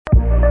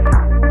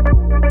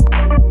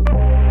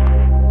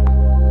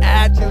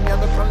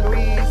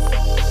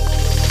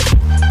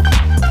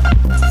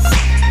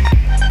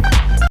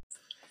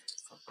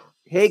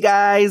Hey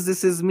guys,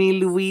 this is me,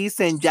 Luis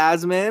and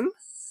Jasmine.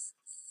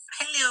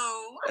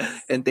 Hello.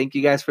 And thank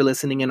you guys for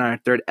listening in our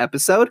third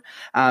episode.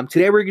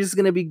 Today we're just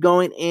going to be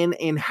going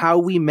in how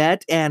we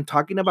met and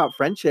talking about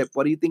friendship.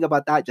 What do you think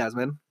about that,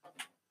 Jasmine?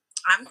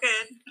 I'm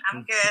good.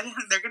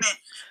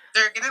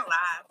 They're gonna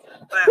laugh.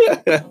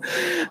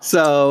 But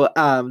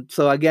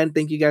So again,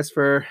 thank you guys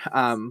for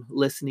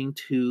listening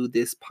to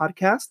this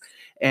podcast.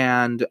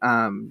 And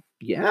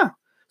yeah.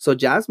 So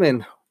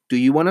Jasmine, do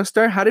you want to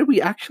start? How did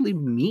we actually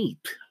meet?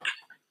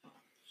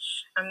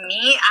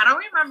 Me, I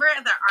don't remember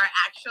our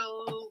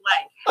actual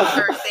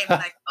first date.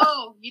 Like,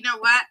 oh, you know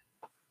what?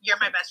 You're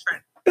my best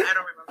friend. I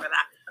don't remember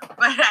that,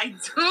 but I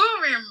do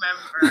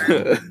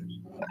remember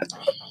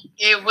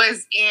it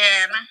was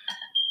in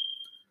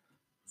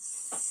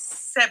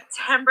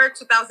September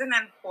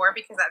 2004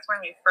 because that's when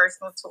we first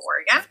moved to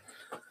Oregon.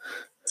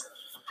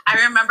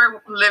 I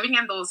remember living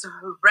in those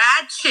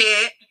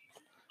ratchet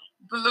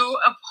blue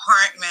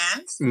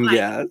apartments.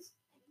 Yes.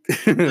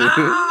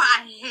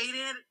 I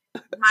hated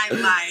my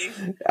life.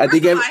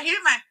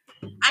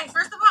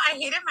 First of all, I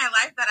hated my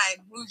life that I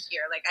moved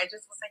here. Like, I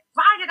just was like,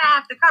 why did I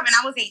have to come? And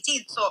I was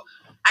 18, so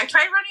I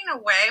tried running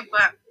away,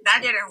 but that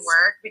didn't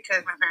work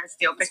because my parents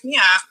still picked me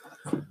up.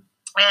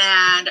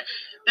 And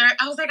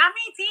I was like, I'm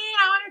 18.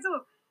 I want to do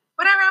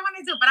whatever I want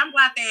to do. But I'm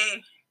glad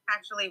they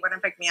actually went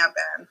and picked me up.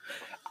 And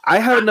I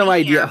have no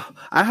idea.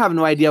 I have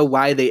no idea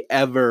why they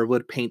ever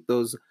would paint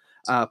those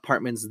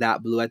apartments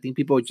that blue. I think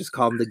people would just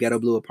call them the ghetto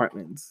blue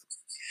apartments.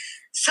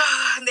 So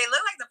they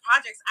look like the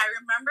projects. I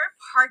remember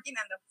parking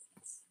in the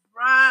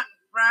front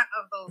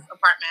of those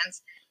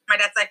apartments.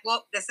 My dad's like,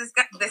 well, this is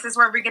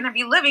where we're gonna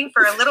be living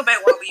for a little bit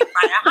while we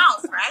buy a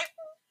house, right?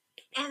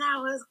 And I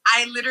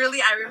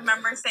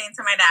remember saying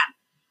to my dad,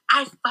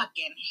 I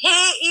fucking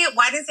hate you.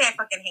 Well, I didn't say I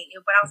fucking hate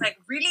you, but I was like,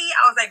 really?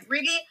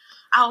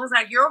 I was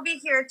like, you're over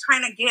here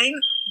trying to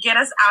get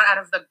us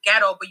out of the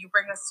ghetto, but you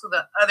bring us to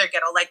the other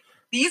ghetto. Like,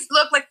 these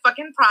look like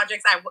fucking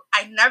projects.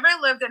 I never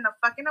lived in a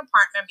fucking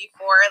apartment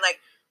before. Like,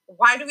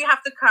 why do we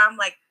have to come,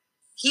 like,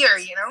 here,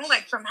 you know?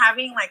 Like, from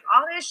having, like,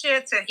 all this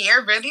shit to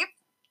here, really?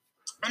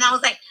 And I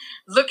was like,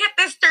 look at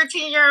this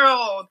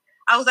 13-year-old.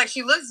 I was like,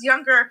 she looks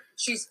younger.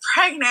 She's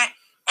pregnant.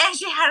 And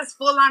she has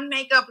full-on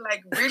makeup.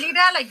 Like, really,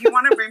 Dad? Like, you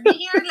want to bring me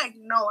here? Like,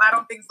 no, I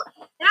don't think so.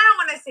 And I don't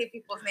want to say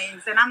people's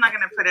names, and I'm not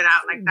going to put it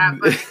out like that.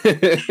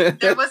 But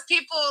there was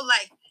people,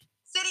 like,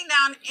 sitting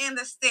down in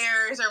the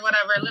stairs or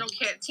whatever, little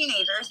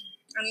teenagers.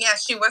 And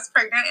yes, she was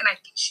pregnant, and I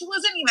think she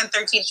wasn't even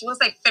 13. She was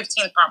like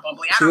 15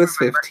 probably. I don't remember.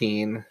 She was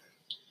 15.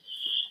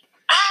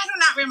 I do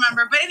not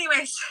remember. But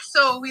anyways,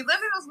 so we lived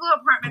in those little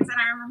apartments, and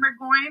I remember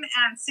going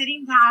and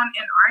sitting down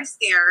in our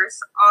stairs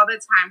all the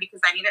time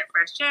because I needed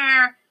fresh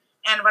air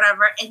and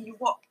whatever. And you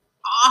will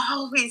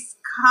always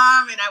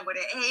come, and I would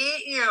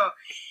hate you,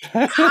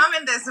 come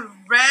in this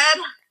red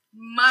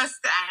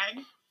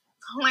Mustang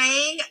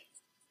playing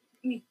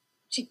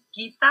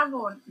Chiquilla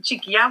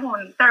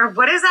Bonita.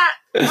 What is that?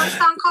 What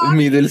song called?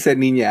 Mi Dulce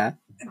Niña.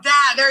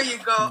 There you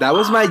go. That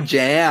was my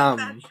jam.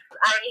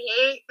 I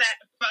hate that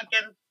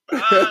fucking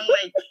song,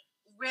 like,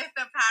 with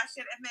a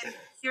passion. And then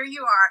here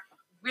you are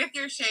with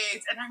your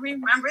shades. And I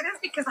remember this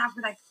because I was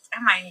like,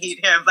 damn, I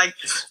hate him. Like,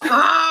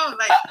 oh,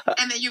 like,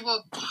 and then you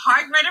will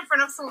park right in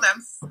front of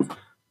Sulem's.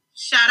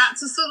 Shout out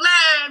to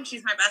Sulem.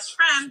 She's my best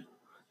friend.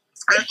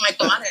 I'm my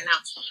comadre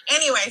now.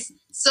 Anyways,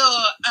 so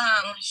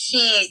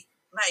she,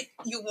 like,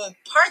 you will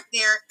park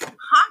there,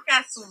 honk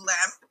at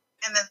Sulem,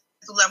 and then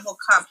Sulem will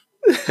come.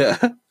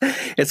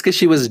 It's because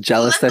she was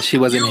jealous that she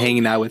wasn't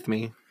hanging out with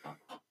me.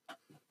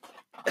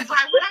 Why would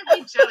I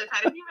be jealous?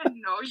 I didn't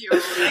even know you.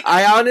 Like,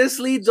 I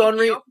honestly don't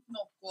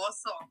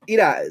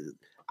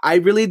I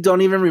really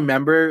don't even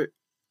remember.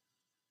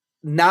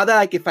 Now that,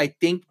 like, if I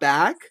think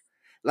back,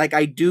 like,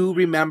 I do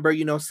remember,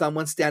 you know,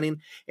 someone standing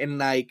in,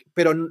 like,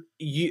 pero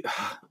you,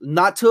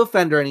 not to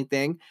offend or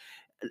anything,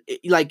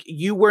 like,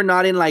 you were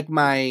not in, like,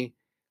 ¿cómo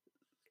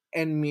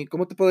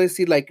te puedo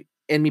decir? Like,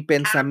 en mi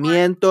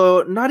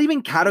pensamiento, not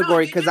even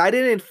category, because I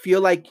didn't feel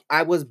like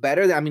I was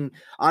better. I mean,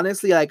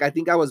 honestly, like, I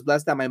think I was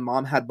blessed that my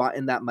mom had bought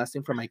in that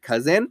Mustang for my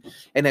cousin,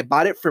 and I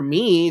bought it for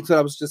me, so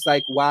I was just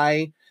like,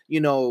 why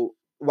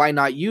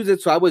not use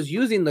it? So I was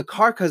using the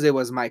car because it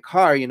was my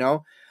car, you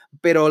know?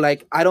 Pero,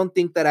 like, I don't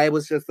think that I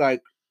was just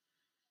like,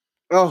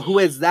 oh, who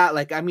is that?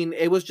 Like, I mean,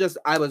 it was just,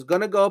 I was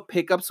gonna go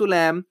pick up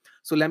Sulem.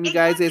 Sulem, you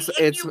guys, it's... You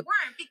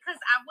weren't, because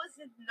I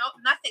wasn't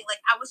nothing. Like,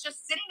 I was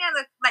just sitting there,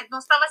 like, no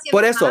estaba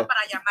haciendo nada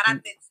para llamar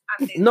antes.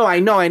 No,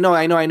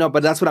 I know,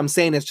 but that's what I'm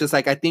saying. It's just,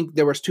 like, I think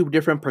there was two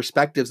different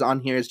perspectives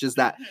on here. It's just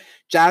that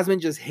Jasmine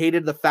just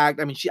hated the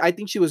fact, I mean, I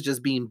think she was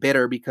just being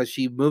bitter because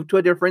she moved to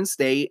a different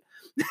state.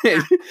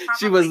 Yeah,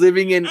 she was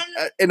living in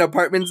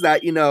apartments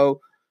that, you know,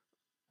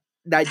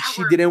 that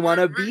she didn't want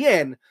to be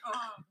in.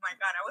 Oh, my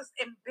God, I was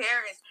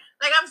embarrassed.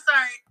 Like, I'm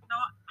sorry. No,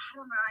 I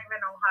don't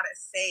even know how to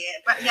say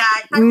it. But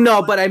yeah.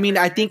 No, but I mean,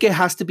 I think it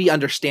has to be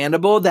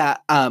understandable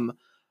that,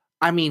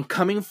 I mean,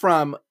 coming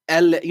from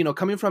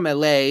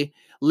LA,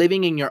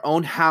 living in your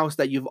own house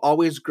that you've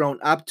always grown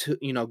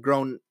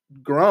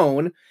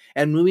grown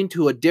and moving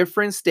to a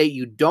different state.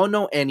 You don't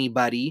know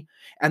anybody,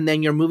 and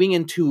then you're moving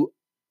into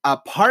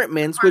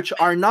apartments, which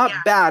are not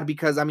bad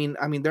because I mean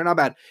they're not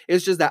bad.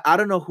 It's just that I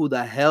don't know who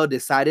the hell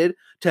decided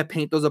to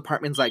paint those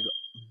apartments like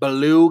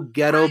blue,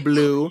 ghetto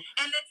blue.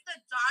 And it's the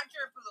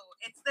Dodger blue.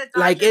 It's the Dodger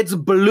like it's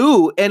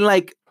blue, and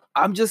like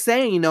I'm just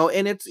saying, you know,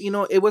 and it's, you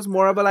know, it was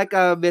more of a like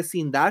a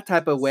vecindad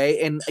type of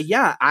way, and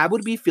yeah, I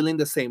would be feeling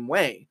the same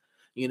way,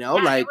 you know,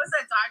 like it was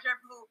a Dodger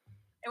blue.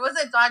 It was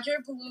a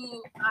Dodger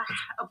blue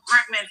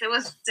apartment. It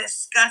was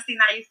disgusting.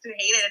 I used to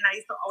hate it, and I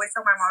used to always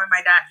tell my mom and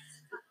my dad.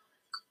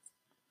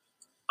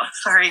 Oh,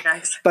 sorry,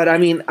 guys. But I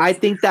mean, I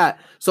think that,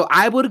 so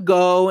I would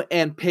go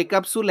and pick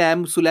up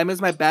Sulem. Sulem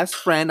is my best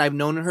friend. I've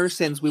known her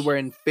since we were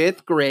in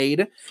 5th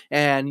grade.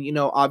 And, you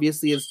know,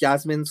 obviously it's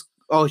Jasmine's,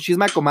 oh, she's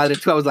my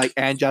comadre too. I was like,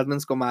 and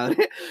Jasmine's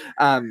comadre.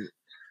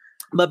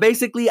 But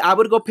basically I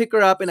would go pick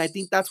her up. And I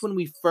think that's when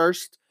we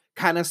first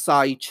kind of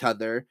saw each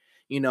other.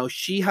 You know,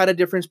 she had a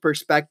different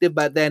perspective,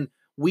 but then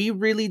we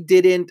really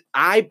didn't,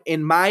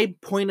 in my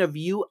point of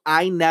view,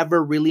 I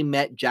never really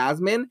met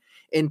Jasmine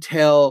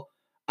until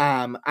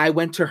I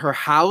went to her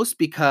house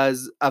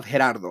because of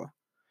Gerardo.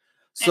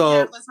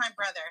 So, and Gerardo's my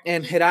brother.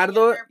 And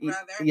Gerardo,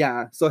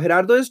 yeah. So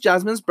Gerardo is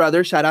Jasmine's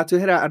brother. Shout out to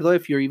Gerardo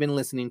if you're even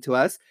listening to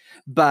us.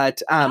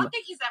 But I don't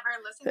think he's ever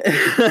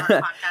listened to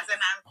our podcast.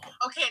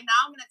 And now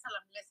I'm gonna tell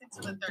him listen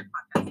to the 3rd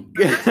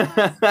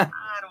podcast.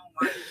 I don't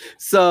want.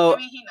 So I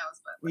mean, he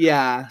knows, but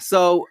yeah.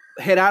 So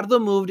Gerardo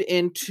moved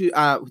into.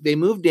 They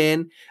moved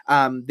in.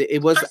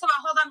 It was. First of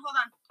all, hold on.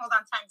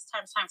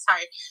 Time.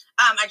 Sorry.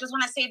 I just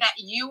want to say that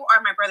you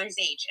are my brother's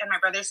age, and my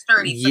brother's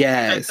 30. So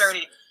yes.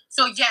 30.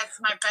 So yes,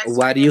 my best.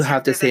 Why do you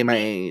have to say my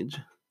age?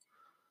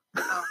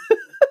 I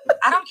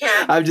don't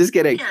care. I'm just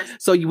kidding.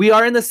 So we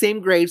are in the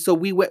same grade. So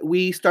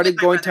we started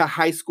going to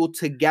high school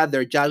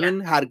together.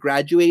 Jasmine had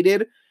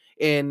graduated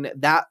in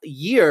that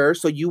year.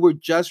 So you were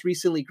just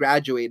recently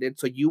graduated.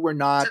 So you were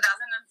not.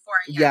 2004.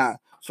 Yes. Yeah.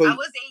 So I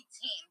was 18.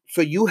 So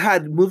you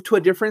had moved to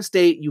a different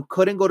state. You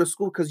couldn't go to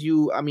school because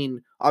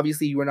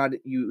obviously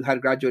you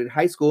had graduated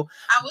high school.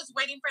 I was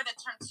waiting for the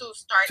term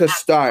to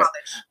start.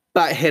 College.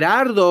 But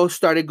Gerardo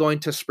started going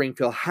to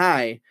Springfield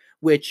High,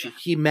 which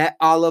he met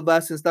all of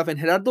us and stuff. And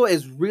Gerardo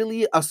is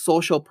really a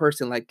social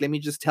person. Like, let me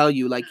just tell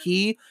you, like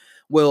he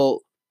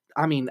will,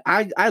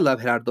 I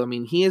love Gerardo. I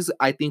mean, he is,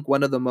 I think,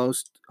 one of the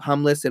most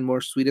humblest and more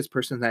sweetest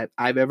persons that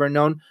I've ever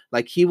known.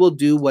 Like, he will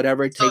do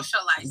whatever it takes.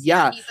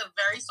 Yeah. He's a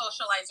very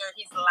socializer.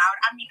 He's loud.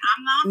 I mean,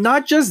 I'm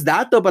not just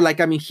that though, but like,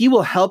 I mean, he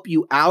will help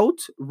you out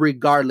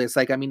regardless.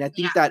 Like, I mean, I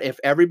think that if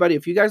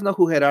you guys know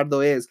who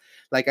Gerardo is,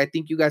 like, I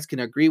think you guys can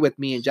agree with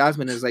me. And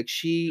Jasmine is like,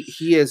 he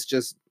is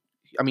just,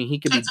 I mean, he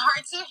could be. It's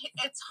hard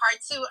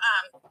to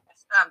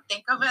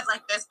think of it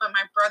like this, but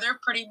my brother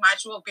pretty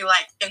much will be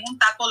like, tengo un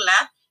taco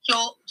left.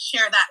 He'll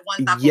share that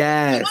one taco.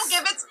 Yes.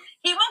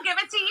 He won't give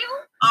it to you,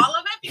 all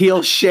of it.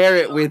 He'll share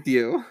it with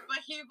you. But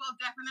he will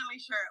definitely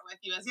share it with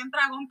you. Es bien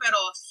dragón, pero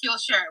he'll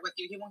share it with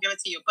you. He won't give it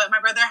to you. But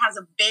my brother has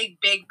a big,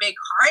 big, big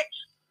heart.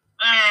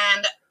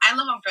 And I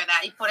love him for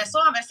that. Y por eso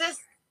a veces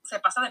se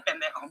pasa de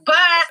pendejo.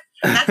 But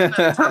that's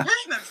another topic.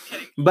 I'm just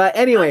kidding. But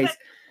anyways,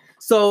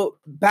 so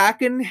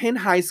back in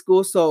high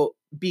school, so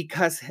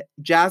because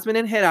Jasmine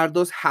and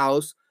Gerardo's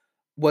house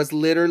was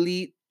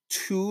literally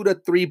 2 to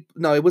 3,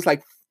 no, it was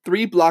like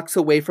 3 blocks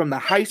away from the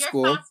high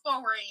school.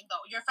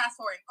 You're fast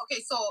forwarding.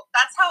 Okay, so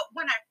that's how,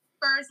 when I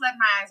first laid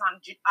my eyes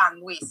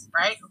on Luis,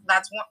 right?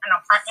 That's an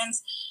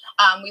apartments.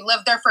 We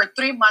lived there for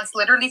 3 months,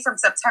 literally from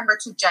September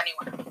to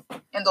January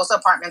in those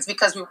apartments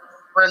because we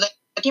were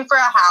looking for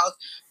a house.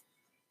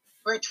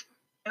 We're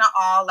trying to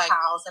all like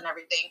house and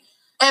everything.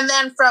 And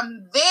then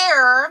from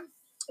there,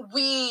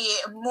 we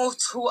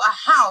moved to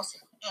a house.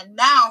 And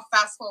now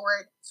fast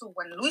forward to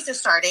when Luis is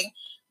starting,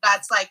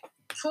 that's like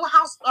 2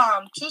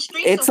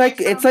 streets.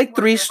 It's like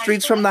 3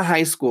 streets from the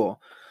high school.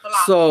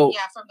 So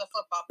yeah, from the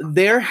football.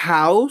 Their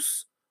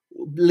house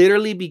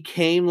literally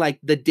became like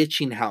the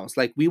ditching house.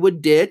 Like we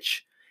would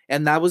ditch,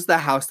 and that was the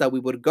house that we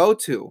would go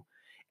to,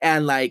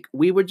 and like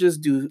we would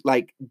just do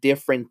like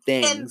different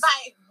things. And by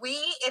we,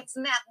 it's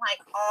meant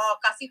like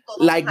casi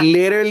todo. Like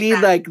literally,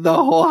 like the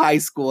whole high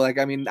school. Like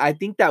I mean, I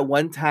think that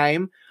one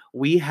time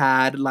we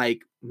had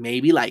like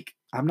maybe like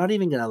I'm not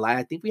even gonna lie.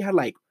 I think we had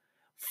like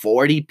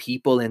 40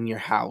 people in your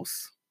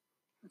house.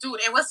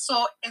 Dude, it was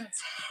so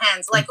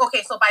intense. Like,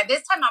 okay, so by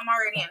this time I'm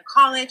already in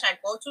college. I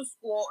go to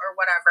school or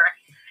whatever,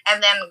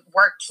 and then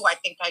work too. I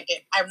think I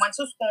did. I went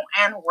to school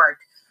and work.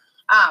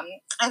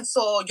 And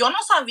so yo no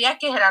sabía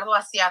que Gerardo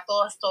hacía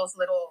todos estos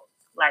little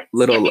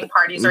skipping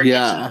parties or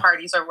ditching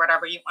parties or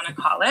whatever you want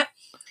to call it.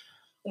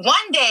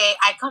 One day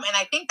I come, and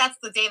I think that's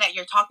the day that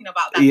you're talking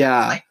about. That there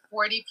was like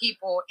 40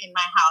 people in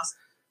my house.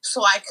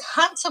 So I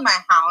come to my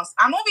house.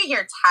 I'm over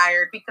here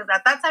tired because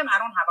at that time I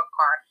don't have a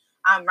car.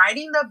 I'm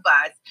riding the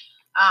bus.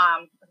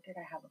 Did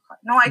I have a car?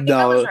 No, I think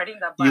I was riding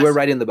the bus. You were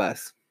riding the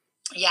bus.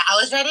 Yeah, I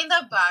was riding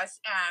the bus,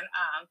 and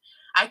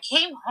I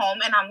came home,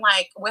 and I'm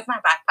like with my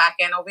backpack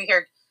and over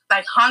here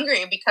like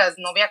hungry because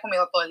no había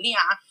comido todo el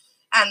día.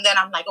 And then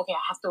I'm like, okay, I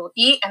have to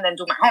eat and then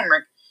do my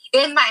homework.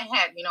 In my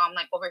head, I'm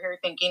like over here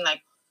thinking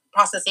like,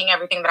 processing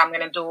everything that I'm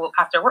going to do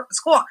after work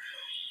school.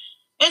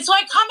 And so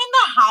I come in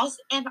the house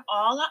and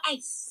all I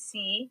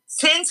see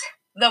since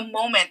the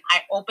moment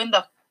I open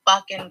the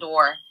fucking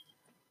door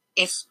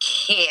is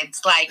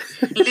kids, like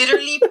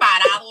literally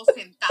parados,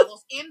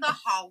 sentados in the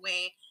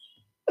hallway.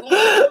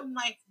 I'm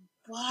like,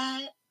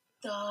 what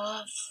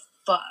the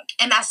fuck?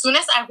 And as soon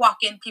as I walk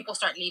in, people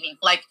start leaving,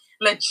 like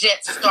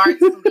legit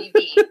starts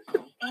leaving.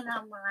 And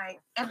I'm like,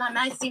 and then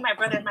I see my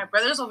brother. My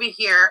brother's over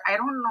here. I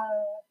don't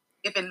know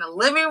if in the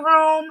living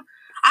room.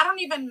 I don't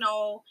even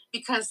know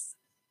because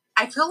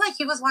I feel like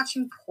he was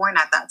watching porn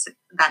at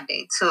that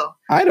day too.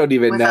 I don't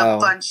even know.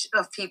 With a bunch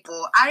of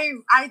people. I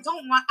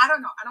don't want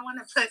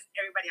to put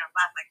everybody on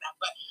blast like that,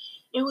 but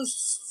it was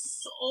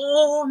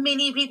so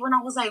many people, and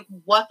I was like,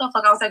 what the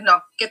fuck? I was like,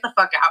 no, get the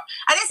fuck out.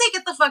 I didn't say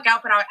get the fuck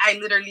out, but I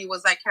literally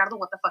was like, Gerardo,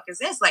 what the fuck is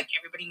this? Like,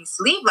 everybody needs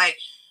to leave. Like,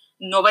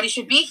 nobody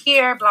should be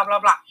here, blah, blah,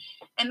 blah.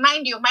 And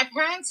mind you, my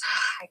parents,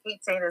 I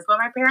hate saying this, but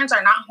my parents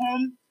are not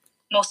home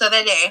most of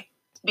the day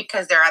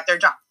because they're at their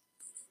job.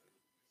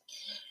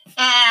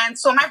 And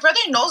so my brother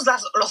knows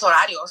los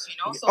horarios, you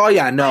know? So oh,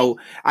 yeah, no.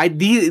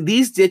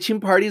 These ditching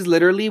parties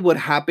literally would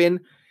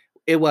happen.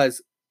 It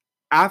was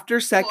after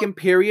second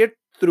period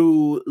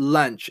through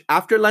lunch.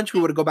 After lunch, we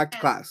would go back to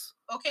class.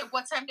 Okay,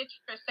 what time did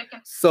your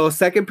second? So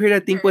second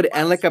period, I think, would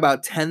end like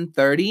about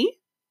 10:30.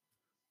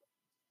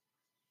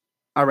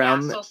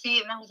 Around. Yeah, so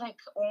see, and I was like,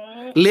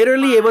 oh.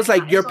 Literally, it was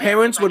like your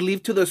parents would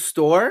leave to the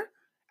store,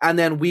 and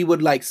then we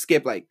would like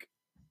skip like.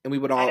 And we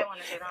would all. I didn't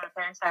want to say that my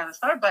parents had a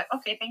store, but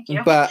okay, thank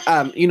you.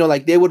 But you know,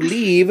 like they would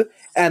leave,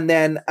 and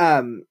then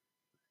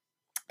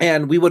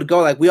and we would go.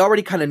 Like we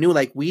already kind of knew.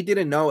 Like we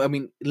didn't know. I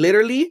mean,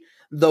 literally,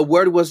 the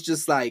word was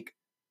just like,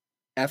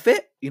 "F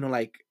it," you know,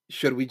 like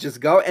should we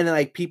just go? And then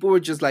like people were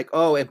just like,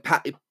 "Oh," and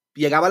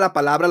llegaba la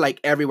palabra like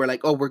everywhere.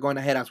 Like, "Oh, we're going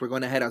to head us. We're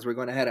going to head us. We're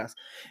going to head us."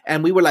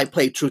 And we would like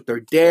play truth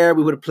or dare.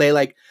 We would play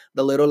like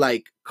the little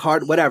like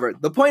card, whatever.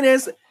 The point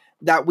is.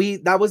 That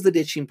was the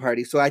ditching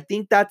party. So I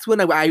think that's when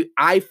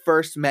I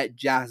first met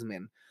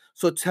Jasmine.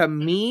 So to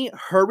me,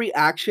 her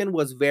reaction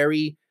was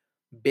very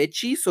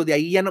bitchy. So de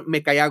ahí ya no,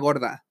 me caía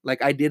gorda.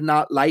 Like I did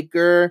not like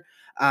her.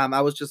 I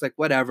was just like,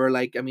 whatever.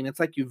 Like, I mean, it's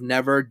like you've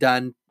never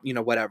done, you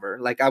know, whatever.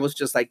 Like I was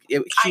just like,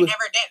 never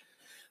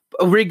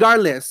did.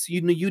 Regardless,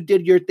 you know, you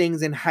did your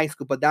things in high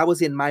school, but that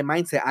was in my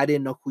mindset. I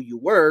didn't know who you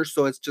were.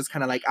 So it's just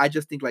kind of like, I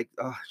just think like,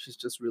 oh, she's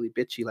just really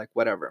bitchy, like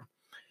whatever.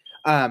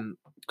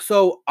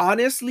 So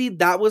honestly,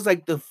 that was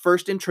like the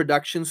first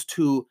introductions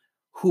to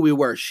who we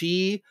were.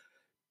 She,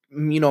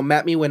 you know,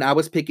 met me when I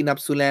was picking up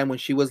Sulem when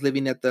she was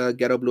living at the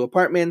Ghetto Blue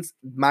Apartments.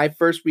 My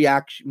first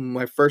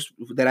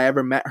that I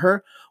ever met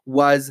her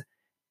was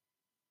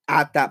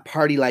at that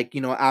party, like,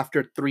 you know,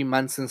 after 3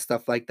 months and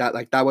stuff like that.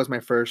 Like that was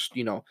my first,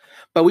 you know,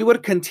 but we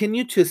would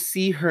continue to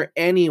see her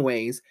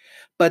anyways.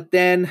 But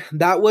then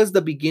that was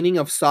the beginning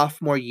of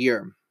sophomore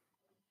year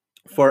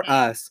for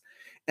us.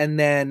 And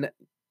then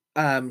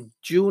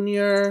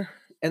junior,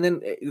 and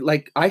then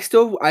like we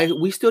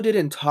still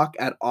didn't talk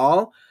at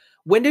all.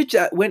 When did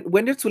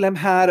Sulem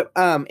had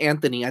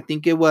Anthony? I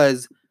think it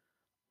was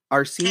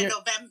our senior in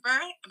November,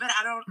 but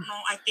I don't know.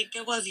 I think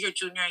it was your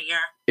junior year.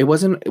 It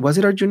wasn't. Was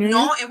it our junior year?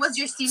 No, it was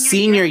your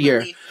senior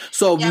year.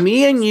 So yeah,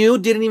 me and you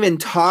didn't even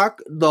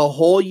talk the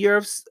whole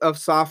year of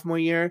sophomore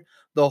year,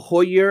 the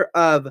whole year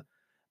of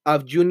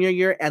junior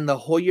year, and the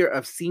whole year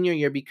of senior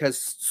year because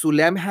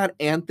Sulem had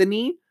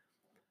Anthony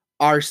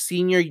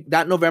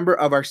that November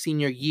of our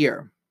senior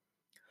year.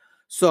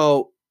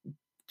 So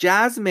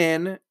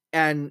Jasmine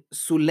and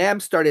Sulem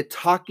started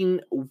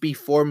talking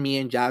before me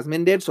and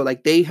Jasmine did. So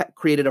like they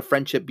created a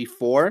friendship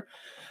before.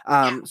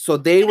 So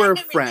they were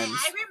friends.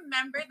 I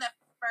remember the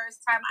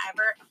first time I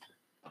ever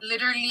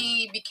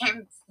literally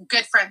became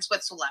good friends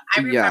with Sulem.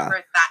 I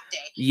remember that day.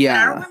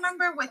 Yeah. And I don't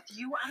remember with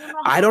you.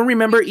 I don't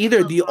remember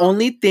either. The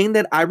only thing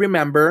that I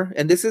remember,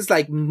 and this is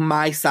like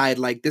my side,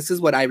 like this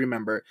is what I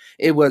remember.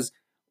 It was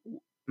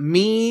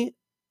me,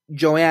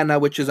 Joanna,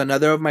 which is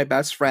another of my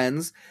best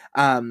friends,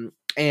 and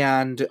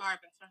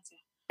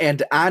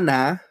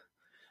Anna,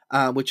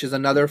 which is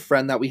another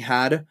friend that we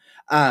had.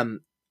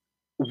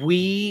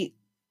 We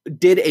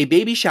did a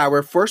baby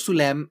shower for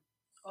Sulem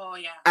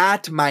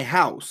at my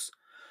house.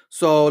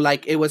 So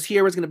like it was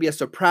going to be a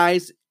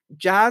surprise.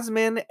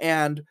 Jasmine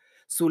and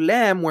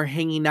Sulem were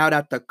hanging out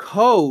at the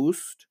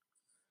coast.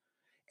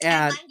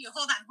 And mind you,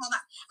 hold on.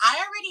 I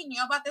already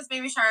knew about this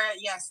baby shower.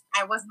 Yes,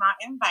 I was not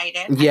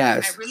invited.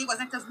 Yes. I really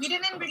wasn't because we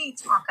didn't really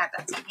talk at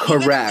that time.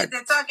 Correct. Even if we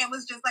did talk, it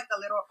was just like a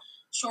little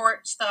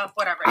short stuff,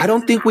 whatever. I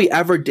don't think we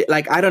ever did.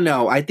 Like, I don't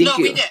know. I think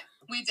we did.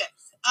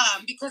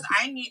 Because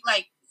I knew,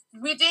 like,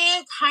 we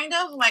did kind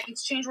of like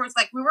exchange words.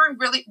 Like we weren't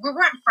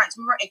friends.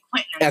 We were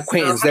acquaintances.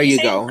 Acquaintance. There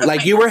you go.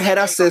 Like you were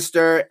Hera's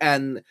sister,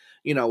 and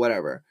you know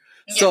whatever.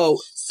 Yeah. So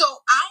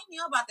I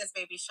knew about this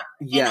baby shower.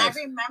 Yes. And I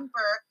remember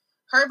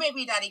her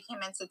baby daddy came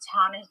into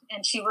town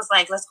and she was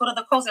like, let's go to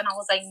the coast. And I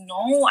was like,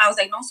 no. I was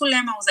like, no,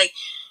 Sulem. I was like,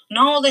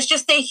 no, let's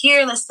just stay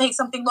here. Let's take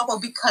something local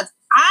because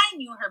I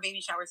knew her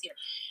baby shower's here.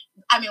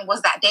 I mean,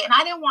 was that day. And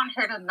I didn't want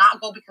her to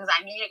not go because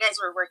I knew you guys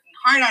were working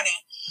hard on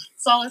it.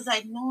 So I was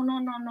like, no.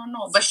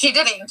 But she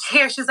didn't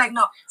care. She's like,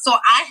 no. So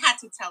I had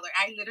to tell her.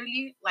 I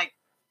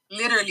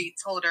literally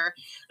told her,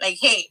 like,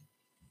 hey,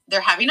 they're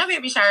having a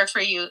baby shower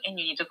for you and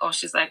you need to go.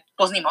 She's like,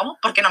 pues ni modo,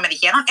 porque no me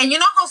dijeron. And you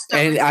know how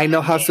And I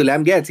know how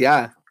Sulem gets,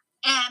 yeah.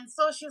 And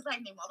so she's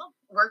like, ni modo,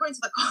 we're going to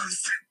the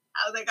coast.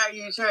 I was like, are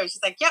you sure? She's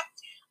like, yep.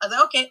 I was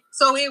like, okay.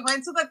 So we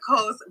went to the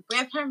coast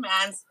with her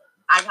mans.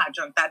 I got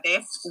drunk that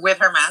day with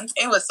her mans.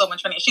 It was so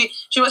much funny.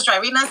 She was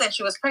driving us and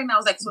she was pregnant. I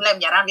was like,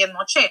 Sulem, ya eran bien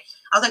noche.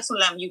 I was like,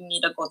 Sulem, you need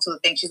to go to the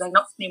thing. She's like,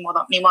 no, ni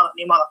modo.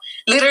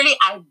 Literally,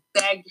 I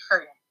begged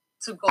her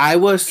to go. I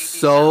was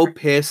so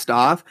pissed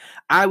off.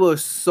 I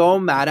was so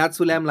mad at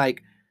Sulem,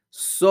 like,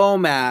 so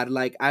mad.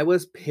 Like, I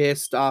was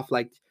pissed off.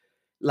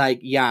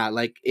 Yeah,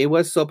 like, it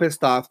was so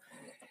pissed off.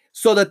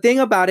 So the thing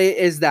about it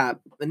is that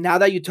now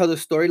that you tell the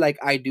story, like,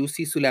 I do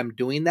see Sulem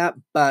doing that,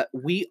 but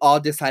we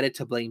all decided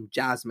to blame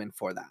Jasmine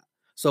for that.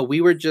 So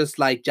we were just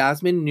like,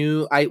 Jasmine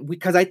knew,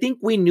 because I think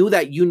we knew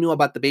that you knew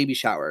about the baby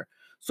shower.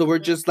 So we're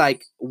just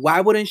like,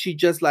 why wouldn't she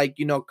just, like,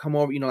 come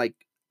over, like,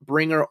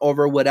 bring her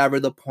over, whatever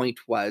the point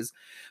was.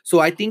 So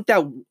I think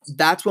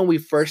that's when we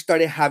first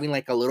started having,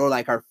 like, a little,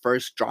 like, our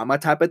first drama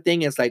type of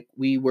thing. It's like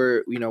we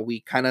were, we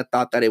kind of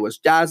thought that it was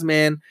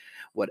Jasmine,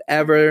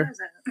 whatever.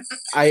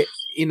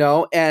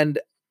 And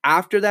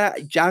after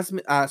that,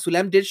 Jasmine,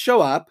 Sulem did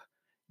show up.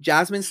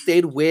 Jasmine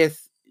stayed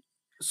with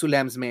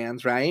Sulem's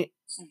mans, right?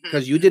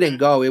 Because you didn't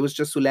go. It was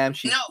just Sulem.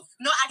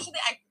 No, actually,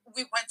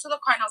 we went to the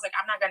car and I was like,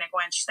 I'm not going to go.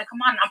 And she's like, come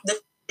on, I'm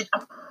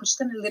just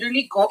going to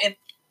literally go in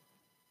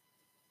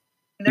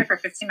there for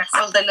 15 minutes.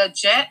 I was like,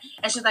 legit.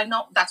 And she's like,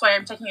 no, that's why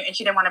I'm taking you. And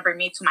she didn't want to bring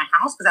me to my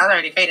house because I was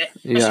already faded.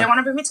 And she didn't want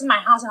to bring me to my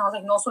house. And I was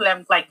like, no,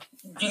 Sulem, like,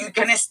 you're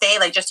going to stay.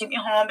 Like, just take me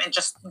home and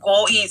just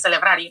go y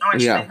celebrar,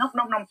 And she's like, no.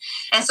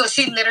 And so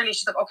she's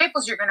like, okay,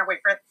 pues you're going to wait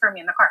for me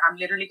in the car. I'm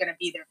literally going to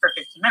be there for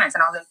 15 minutes.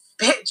 And I was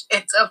like, bitch,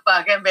 it's a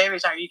fucking baby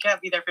shower. You can't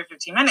be there for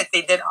 15 minutes.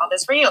 They did all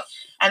this for you.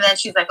 And then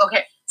she's like,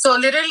 okay. So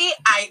literally,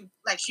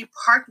 she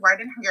parked right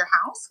in your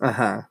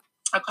house.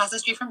 Across the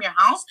street from your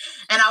house,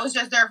 and I was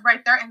just there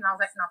right there, and I was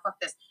like, no, fuck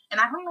this.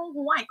 And I don't know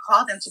who I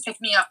called them to pick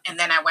me up, and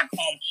then I went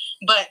home.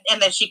 And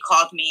then she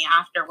called me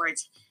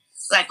afterwards,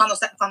 like cuando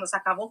se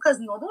acabó, because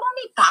no duró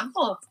ni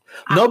tanto.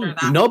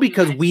 No,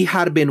 because we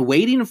had been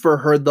waiting for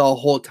her the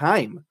whole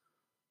time.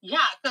 Yeah,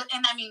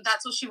 and I mean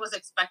that's what she was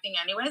expecting,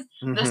 anyways.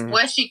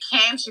 Después she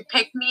came, she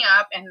picked me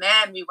up, and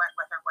then we went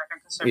with her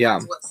boyfriend because her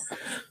was.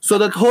 So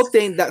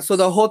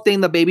the whole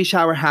thing, the baby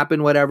shower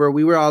happened, whatever.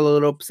 We were all a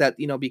little upset,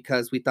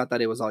 because we thought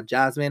that it was all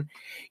Jasmine.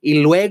 Y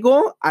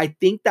luego, I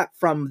think that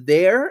from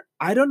there,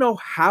 I don't know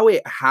how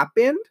it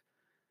happened.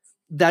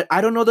 That I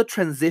don't know the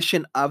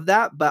transition of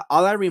that, but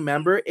all I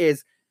remember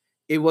is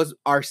it was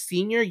our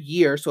senior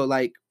year. So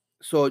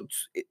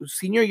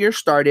senior year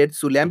started.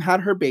 Sulem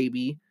had her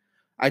baby.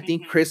 I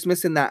think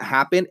Christmas and that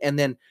happened. And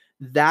then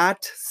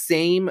that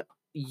same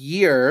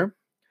year,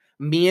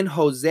 me and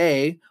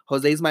Jose's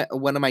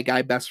one of my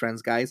guy best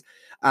friends, guys.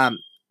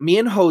 Me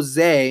and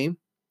Jose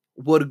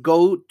would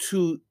go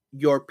to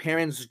your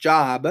parents'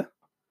 job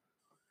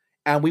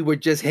and we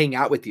would just hang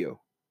out with you.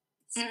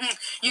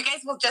 You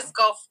guys will just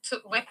go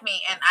with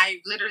me, and I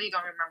literally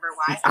don't remember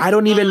why. I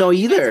don't even know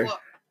either.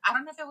 I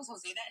don't know if it was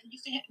Jose that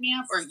used to hit me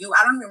up or you.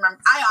 I don't remember.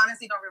 I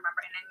honestly don't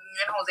remember. And then me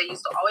and Jose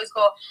used to always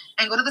go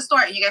to the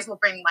store, and you guys will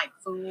bring like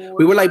food.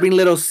 We would like bring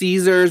Little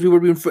Caesars. We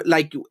would bring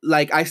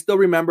like I still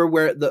remember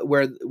where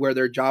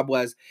their job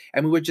was,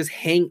 and we would just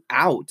hang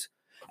out.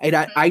 And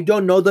I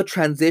don't know the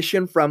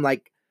transition from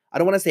like, I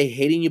don't want to say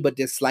hating you, but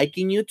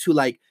disliking you to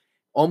like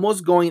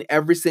almost going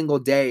every single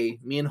day.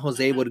 Me and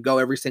Jose would go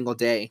every single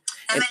day.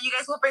 And then you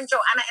guys will bring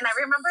Joanna. And I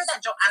remember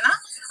that Joanna,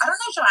 I don't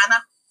know if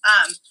Joanna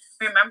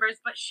remembers,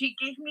 but she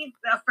gave me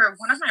for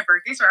one of my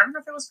birthdays, or I don't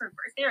know if it was for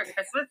birthday or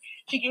Christmas,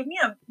 she gave me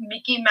a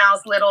Mickey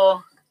Mouse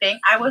little thing.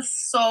 I was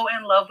so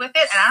in love with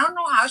it. And I don't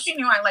know how she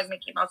knew I like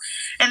Mickey Mouse.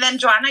 And then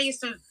Joanna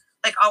used to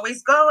like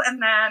always go, and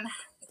then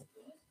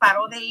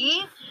Paro de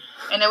Ir.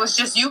 And it was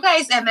just you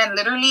guys, and then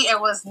literally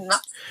it was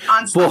not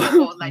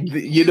unstoppable. Like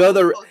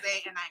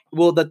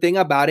the thing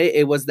about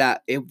it was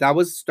that that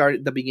was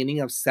started the beginning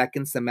of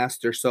second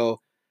semester,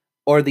 so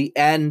or the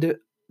end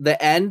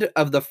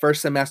of the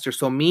first semester.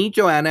 So me,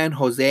 Joanna, and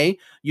Jose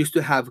used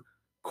to have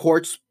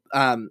court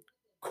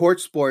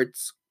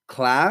sports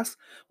class,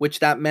 which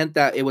that meant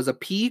that it was a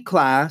PE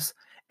class,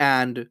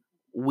 and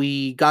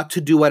we got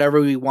to do whatever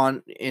we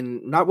want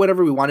not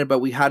whatever we wanted, but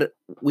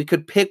we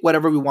could pick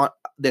whatever we want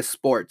this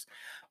sports.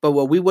 But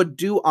what we would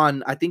do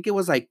on, I think it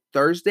was like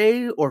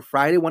Thursday or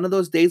Friday, one of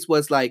those days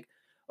was like,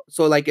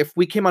 so like if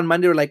we came on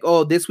Monday, we're like,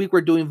 oh, this week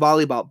we're doing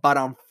volleyball. But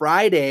on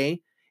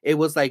Friday, it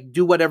was like,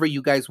 do whatever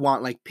you guys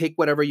want, like pick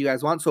whatever you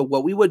guys want. So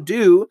what we would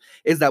do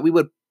is that we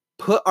would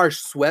put our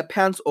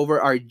sweatpants over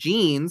our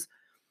jeans.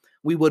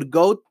 We would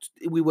go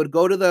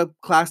to the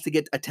class to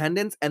get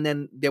attendance. And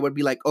then they would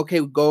be like,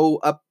 okay, go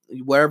up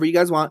wherever you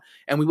guys want.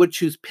 And we would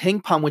choose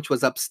ping pong, which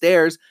was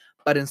upstairs.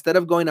 But instead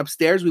of going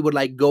upstairs, we would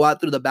like go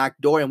out through the back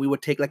door, and we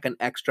would take like an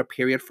extra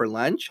period for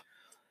lunch.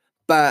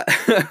 But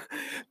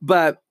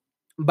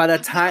by the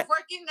time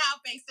working out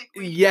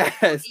basically, yes,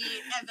 and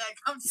then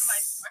come to my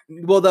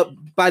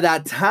by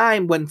that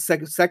time when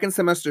second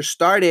semester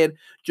started,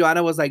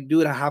 Joanna was like,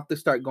 dude, I have to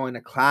start going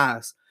to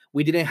class.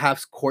 We didn't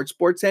have court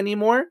sports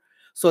anymore.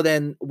 So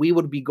then we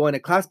would be going to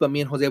class, but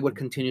me and Jose would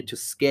continue to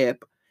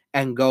skip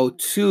and go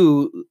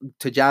to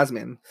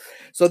Jasmine.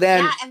 So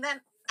then and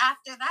then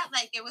after that,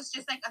 like it was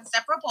just like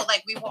inseparable.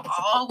 Like we will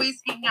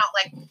always hang out.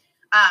 Like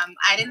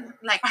I didn't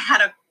like I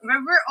had a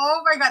remember.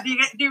 Oh my god, do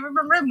you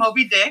remember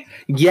Moby Dick?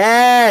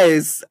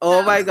 Yes.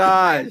 Oh my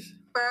gosh.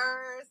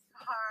 First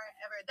car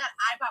ever that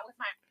I bought with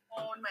my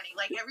own money.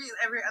 Like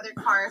every other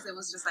cars, it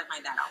was just like my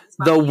dad always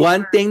bought. The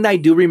one thing that I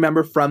do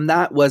remember from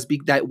that was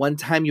that one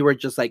time you were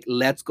just like,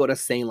 let's go to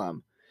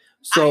Salem.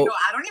 So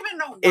I don't even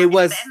know what it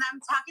was. And I'm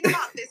talking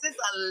about this is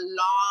a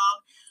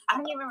long. I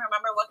don't even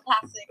remember what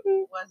classic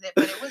was it,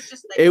 but it was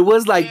just like it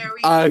was like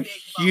a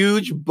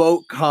huge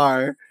boat. boat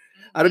car.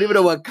 I don't even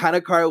know what kind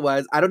of car it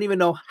was. I don't even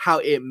know how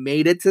it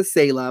made it to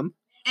Salem.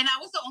 And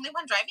I was the only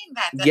one driving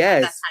that. Yes,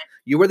 at that time.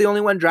 You were the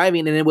only one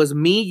driving, and it was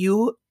me,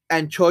 you,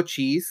 and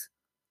Chochis.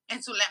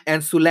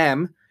 And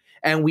Sulem.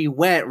 And we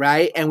went,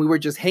 right? And we were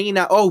just hanging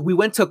out. Oh, we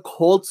went to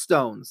Cold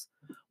Stones.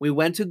 We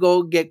went to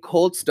go get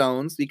Cold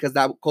Stones because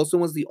that Cold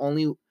Stone was the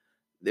only,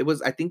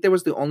 I think there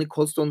was the only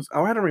Cold Stones.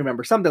 Oh, I don't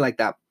remember. Something like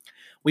that.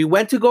 We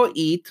went to go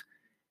eat.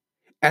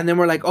 And then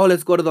we're like, oh,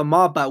 let's go to the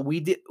mall. But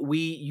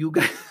you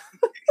guys.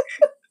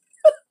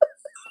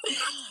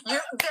 They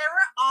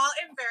were all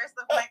embarrassed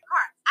of my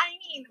car. I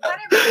mean,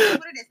 whatever it is,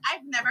 what it is.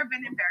 I've never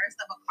been embarrassed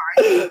of a car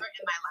ever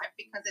in my life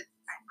because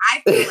I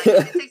feel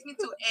like it takes me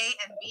to A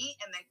and B,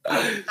 and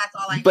then that's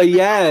all I need. But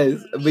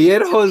yes, me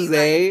and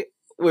Jose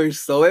were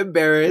so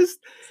embarrassed.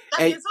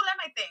 That's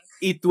I think.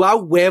 Y tú a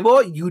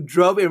huevo, you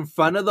drove in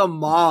front of the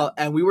mall,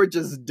 and we were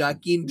just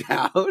ducking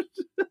down.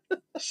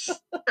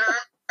 Sure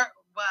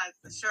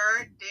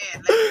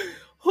did. Like,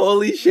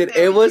 holy shit,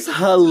 it was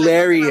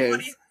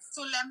hilarious.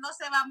 Sulem no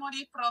se va a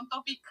morir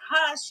pronto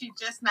because she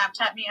just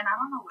Snapchat me and I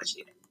don't know what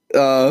she did.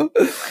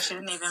 I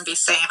shouldn't even be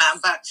saying that,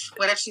 but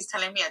what if she's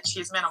telling me a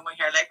chisme over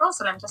here? Like, oh,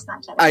 Sulem just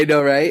Snapchat me. I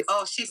know, right?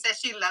 Oh, she says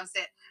she loves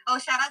it. Oh,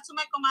 shout out to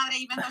my comadre,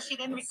 even though she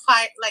didn't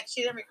require it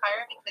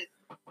because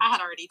I had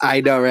already.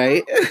 I know,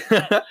 right?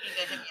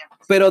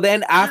 But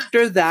then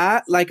after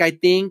that, like, I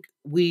think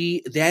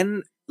me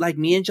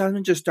and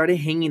Jasmine just started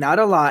hanging out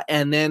a lot.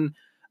 And then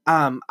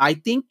I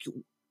think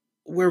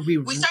we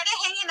started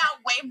hanging out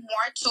way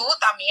more too,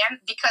 también,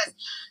 because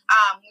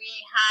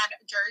we had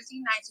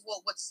Jersey nights.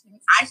 Well,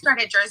 I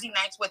started Jersey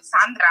nights with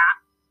Sandra,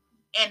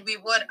 and we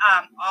would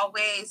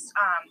always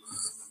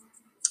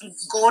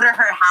go to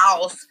her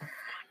house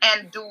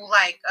and do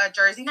like a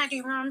Jersey night. Do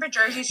you remember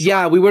Jersey Shore?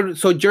 Yeah, we would.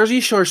 So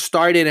Jersey Shore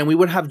started, and we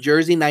would have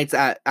Jersey nights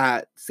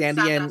at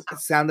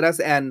Sandra's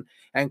and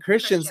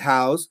Christian's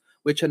house,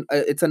 which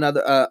it's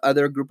another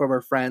other group of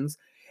our friends,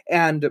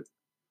 and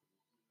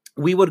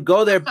we would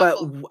go there. But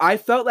I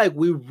felt like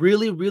we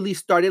really, really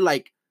started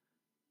like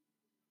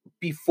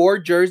before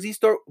Jersey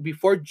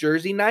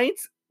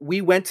nights.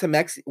 We went to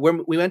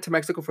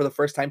Mexico for the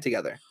first time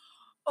together.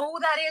 Oh,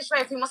 that is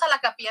right. Fuimos a la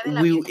Capilla de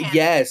la Virgen.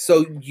 Yes,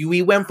 so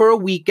we went for a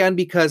weekend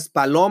because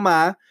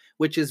Paloma,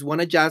 which is one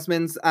of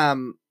Jasmine's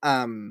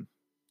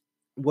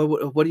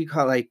what do you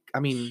call, like, I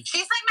mean,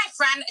 she's like my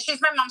friend. She's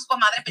my mom's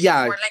comadre, but she's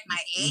more like my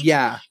age.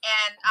 Yeah.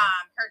 And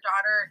her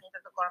daughter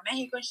needed to go to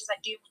Mexico, and she's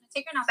like, do you want to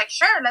take her? And I was like,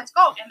 sure, let's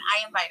go. And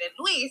I invited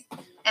Luis,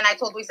 and I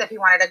told Luis if he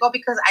wanted to go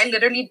because I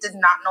literally did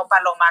not know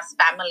Paloma's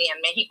family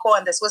in Mexico,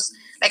 and this was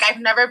like,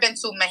 I've never been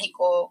to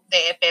Mexico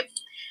DF.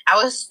 I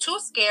was too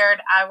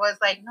scared. I was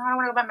like, no, I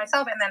want to go by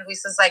myself. And then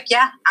Luis was like,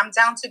 yeah, I'm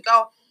down to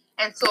go.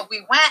 And so we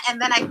went, and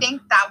then I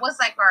think that was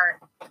like our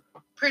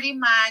pretty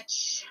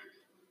much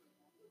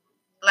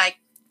like,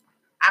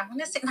 I want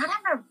to say,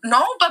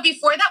 but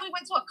before that, we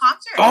went to a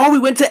concert. Oh, we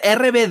went to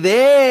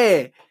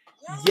RBD.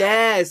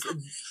 Yes.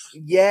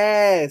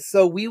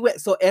 So we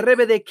went. So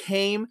RBD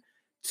came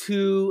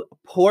to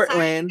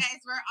Portland. Sorry,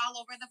 guys, we're all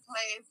over the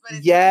place, but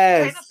it's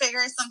trying to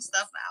figure some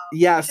stuff out.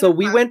 Yeah. So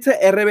we went to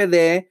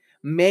RBD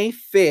May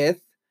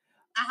 5th.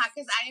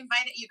 Because I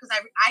invited you because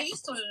I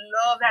used to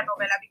love that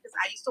novela because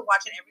I used to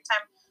watch it every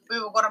time we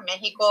would go to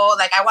Mexico.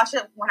 Like, I watched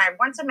it when I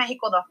went to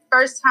Mexico the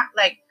first time,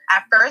 like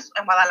at first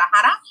in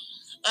Guadalajara.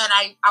 And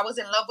I was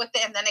in love with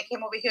it, and then I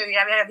came over here y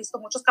había visto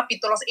muchos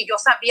capítulos, y yo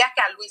sabía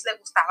que a Luis le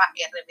gustaba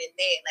RBD.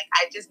 Like,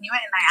 I just knew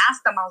it, and I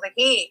asked him, I was like,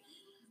 hey,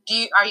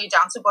 are you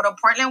down to go to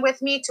Portland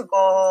with me to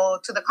go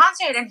to the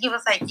concert? And he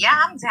was like,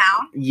 yeah, I'm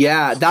down.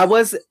 Yeah, that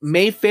was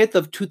May 5th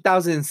of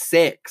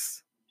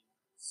 2006.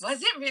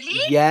 Was it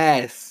really?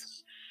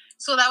 Yes.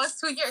 So that was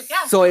 2 years,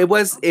 yeah. So it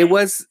was.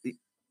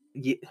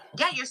 Yeah,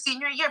 your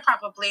senior year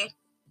probably.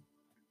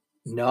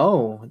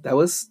 No, that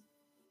was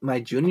my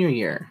junior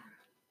year.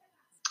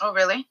 Oh,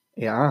 really?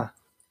 Yeah.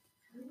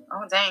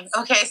 Oh, dang.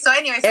 Okay, so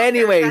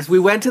anyways, we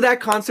went to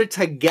that concert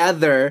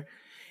together,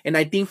 and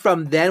I think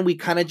from then we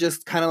kind of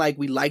like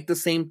we liked the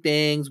same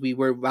things. We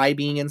were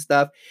vibing and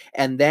stuff,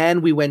 and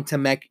then we went to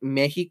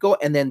Mexico,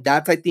 and then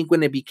that's, I think,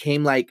 when it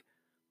became like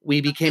we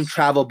became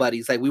travel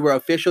buddies. Like, we were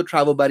official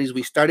travel buddies.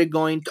 We started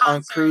going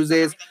on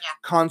cruises,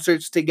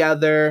 concerts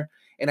together,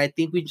 And I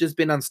think we've just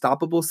been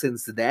unstoppable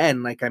since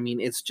then. Like, I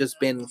mean, it's just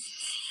been...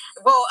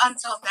 Well,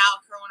 until now,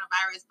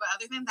 coronavirus. But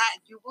other than that,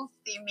 you will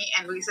see me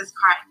in Luis's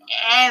car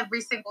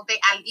every single day,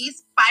 at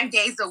least 5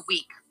 days a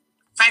week.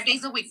 5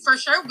 days a week for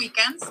sure.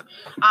 Weekends,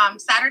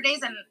 Saturdays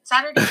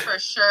for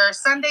sure.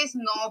 Sundays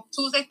no.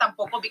 Tuesdays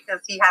tampoco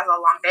because he has a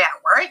long day at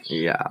work.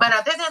 Yeah. But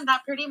other than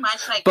that, pretty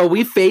much like. But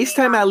we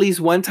FaceTime at least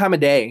one time a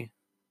day.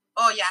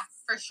 Oh yeah,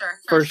 for sure.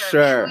 For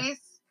sure.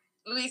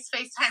 Luis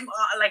FaceTime.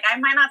 Like I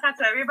might not talk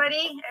to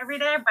everybody every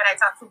day, but I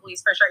talk to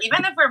Luis for sure.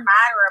 Even if we're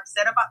mad or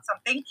upset about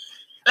something.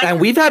 Like,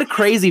 and we've had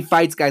crazy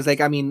fights, guys. Like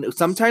I mean,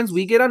 sometimes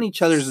we get on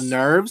each other's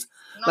nerves.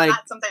 No, like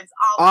not sometimes.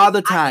 All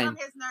the time. I get on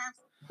his nerves.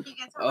 He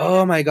gets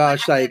oh my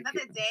gosh! But at like the end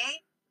of the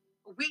day,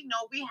 we know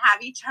we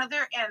have each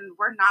other, and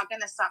we're not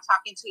gonna stop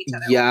talking to each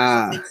other.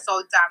 Yeah. Over something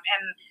so dumb,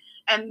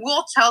 and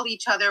we'll tell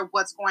each other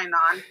what's going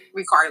on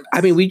regardless.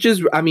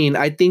 I mean,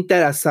 I think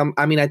that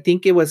I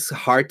think it was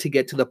hard to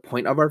get to the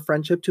point of our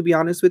friendship. To be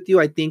honest with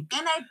you, I think.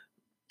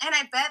 And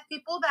I bet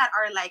people that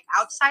are like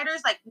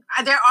outsiders, like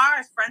there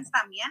are friends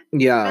también.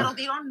 Yeah. But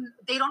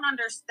they don't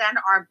understand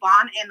our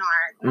bond and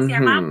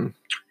our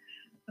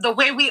the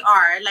way we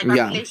are, like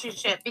our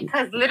relationship,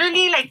 because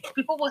literally, like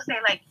people will say,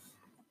 like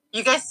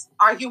you guys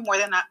argue more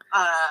than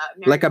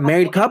a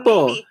married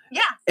couple. Maybe.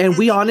 Yeah, and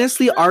we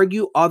honestly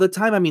argue all the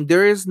time. I mean,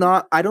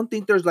 I don't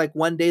think there's like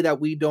one day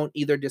that we don't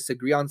either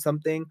disagree on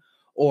something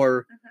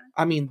or.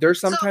 I mean, there's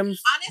sometimes.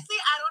 So, honestly,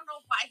 I don't know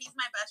why he's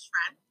my best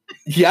friend.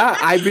 Yeah,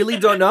 I really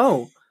don't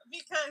know.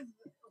 Because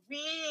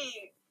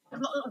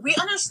we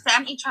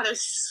understand each other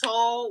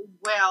so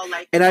well,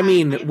 like. And I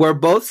mean, we're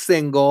both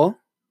single.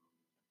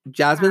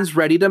 Jasmine's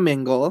ready to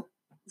mingle.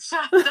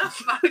 Shut the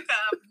fuck up!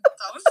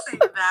 Don't say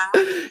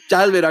that.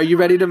 Jasmine, are you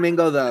ready to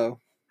mingle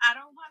though? I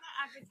don't want to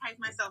advertise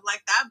myself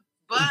like that,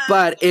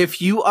 but if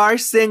you are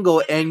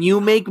single and you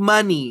make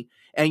money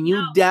and you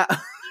okay, we're not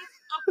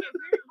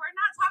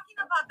talking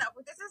about that.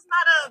 But this is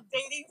not a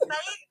dating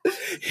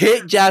site.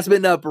 Hit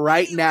Jasmine up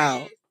right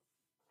now.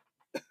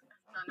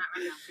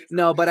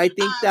 No, but I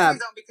think that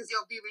don't because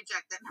you'll be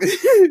rejected.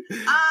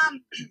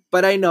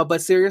 But I know,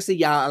 but seriously,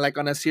 yeah, like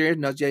on a serious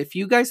note, if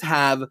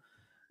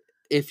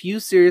you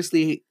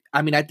seriously,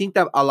 I mean, I think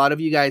that a lot of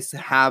you guys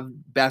have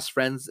best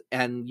friends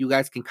and you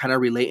guys can kind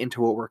of relate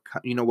into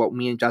what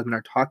me and Jasmine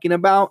are talking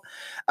about.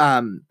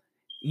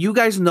 You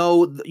guys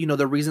know,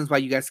 the reasons why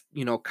you guys,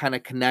 kind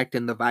of connect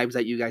and the vibes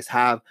that you guys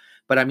have.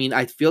 But I mean,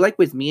 I feel like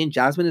with me and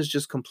Jasmine is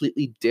just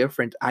completely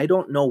different. I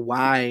don't know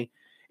why.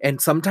 And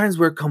sometimes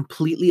we're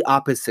completely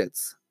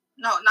opposites.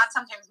 No, not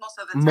sometimes.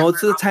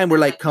 Most of the time, we're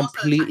like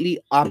completely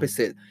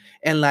opposite,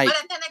 and like.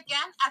 But then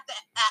again,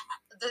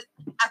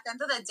 at the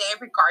end of the day,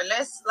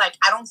 regardless, like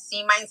I don't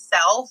see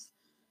myself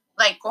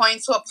like going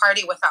to a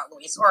party without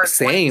Luis or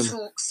going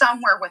to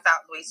somewhere without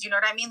Luis. You know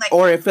what I mean? Like,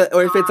 or if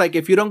it's like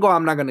if you don't go,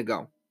 I'm not gonna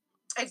go.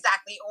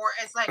 Exactly. Or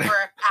it's like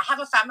where I have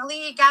a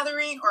family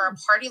gathering or a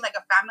party, like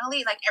a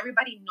family, like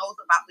everybody knows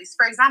about Luis.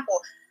 For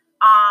example.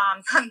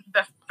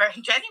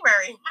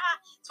 January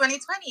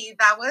 2020,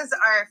 that was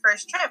our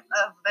first trip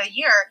of the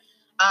year.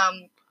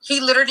 He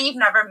literally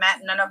never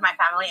met none of my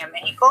family in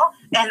Mexico,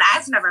 and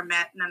I've never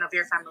met none of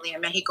your family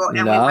in Mexico.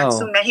 And we went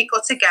to Mexico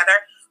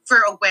together for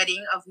a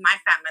wedding of my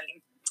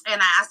family.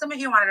 And I asked him if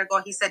he wanted to go.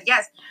 He said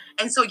yes.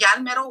 And so ya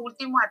al mero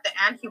último at the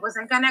end, he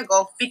wasn't gonna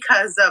go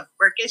because of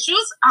work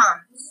issues.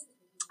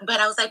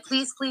 But I was like,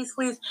 please, please,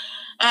 please.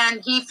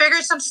 And he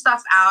figured some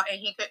stuff out, and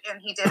he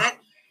did it.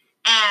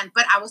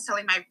 But I was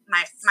telling my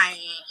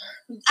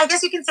I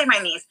guess you can say my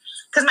niece,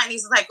 because my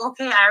niece is like,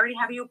 okay, I already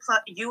have you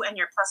and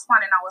your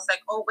 +1, and I was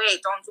like, oh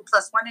wait, don't do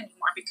 +1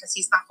 anymore because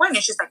he's not going.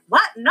 And she's like,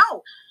 what?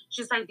 No.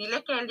 She's like,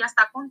 dile que él ya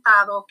está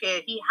contado,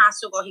 que he has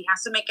to go, he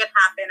has to make it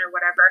happen or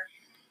whatever.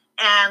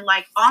 And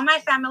like all my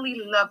family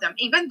loved him,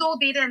 even though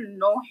they didn't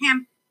know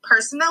him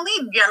personally.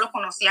 Ya lo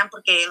conocían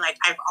porque like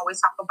I've always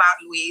talked about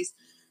Luis.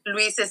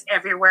 Luis is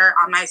everywhere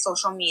on my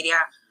social media.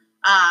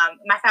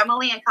 My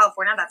family in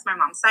California, that's my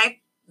mom's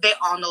side. They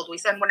all know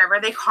Luis, and whenever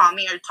they call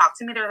me or talk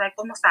to me, they're like,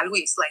 ¿Cómo está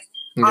Luis? Like,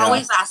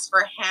 always ask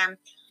for him.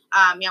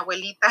 Mi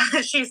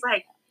abuelita, she's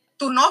like,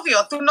 tu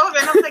novio. And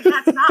I was like,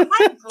 that's not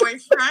my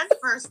boyfriend,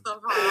 first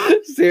of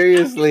all.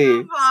 Seriously.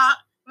 Second of all,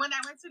 when I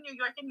went to New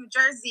York and New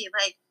Jersey,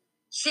 like,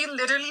 she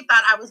literally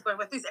thought I was going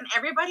with Luis. And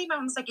everybody, my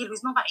mom's like,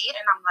 Luis no va a ir.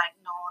 And I'm like,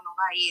 no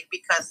va a ir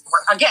because,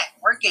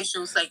 work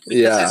issues. Like,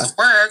 because it's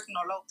work,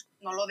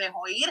 no lo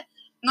dejó ir.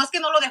 No es que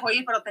no lo dejó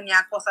ir, pero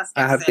tenía cosas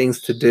que I have hacer.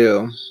 things to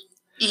do.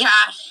 Yeah.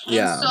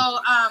 And so,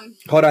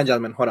 hold on,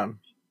 Jasmine. Hold on.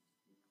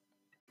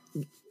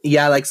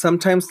 Yeah, like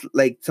sometimes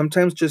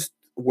just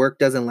work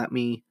doesn't let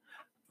me.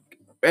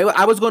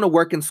 I was going to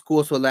work in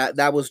school, so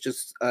that was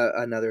just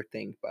another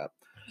thing, but.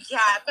 Yeah,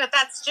 but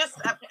that's just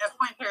a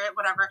point period,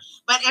 whatever.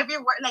 But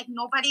everywhere, like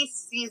nobody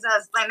sees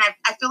us, and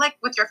I feel like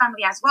with your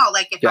family as well.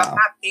 Like if I'm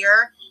not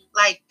there,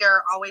 like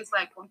they're always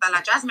like, "Punta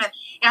la Jasmine."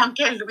 Y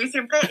aunque Luis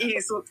siempre y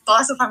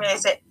toda su familia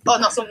dice, no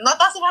toda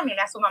su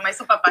familia, su mamá y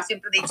su papá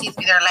siempre they tease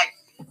me. They're like,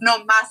 no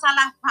más a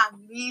la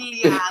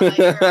familia. Like,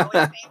 they're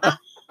always saying that.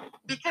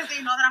 because they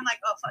know that I'm like,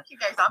 oh, fuck you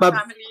guys, I'm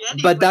family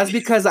anyway. But that's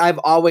because I've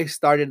always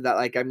started that.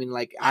 Like, I mean,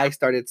 like, I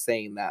started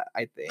saying that,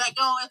 I think. Like,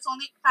 oh, it's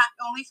only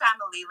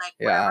family. Like,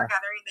 whatever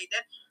gathering they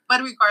did.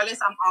 But regardless,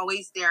 I'm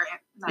always there.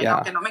 Like,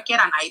 aunque no me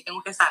quieran, ahí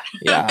tengo que estar.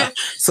 Yeah.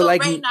 So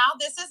like, right now,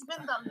 this has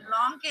been the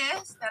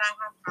longest that I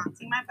have not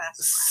seen my best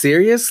friend.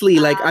 Seriously?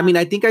 Like, I mean,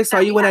 I think I saw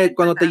you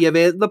cuando te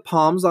llevé the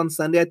Palms on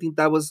Sunday. I think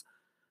that was,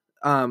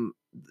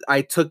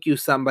 I took you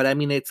some. But, I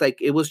mean, it's like,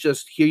 it was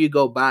just, here you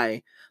go,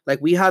 bye. Like,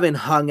 we haven't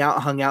hung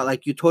out.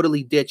 Like, you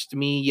totally ditched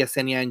me,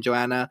 Yesenia, and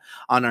Joanna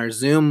on our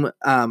Zoom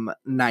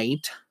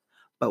night.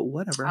 But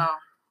whatever. Oh.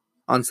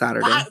 On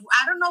Saturday. Well,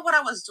 I don't know what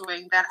I was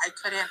doing that I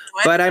couldn't do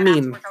it. But I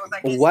mean,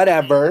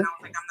 whatever. I was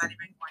like, I'm not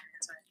even going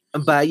into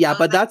it. But yeah,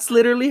 but that's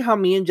literally how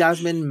me and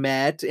Jasmine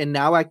met. And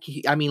now I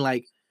mean,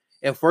 like,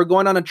 if we're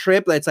going on a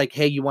trip, it's like,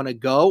 hey, you want to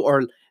go?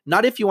 Or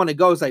not if you want to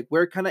go. It's like,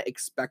 we're kind of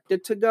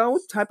expected to go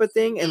type of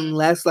thing.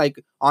 Unless,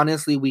 like,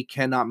 honestly, we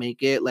cannot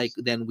make it. Like,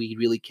 then we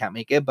really can't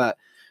make it. But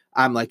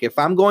I'm like, if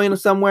I'm going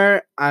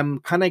somewhere, I'm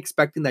kind of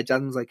expecting that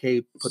Jasmine's like,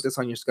 hey, put this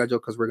on your schedule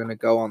because we're going to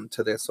go on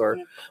to this or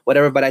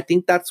whatever. But I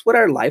think that's what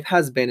our life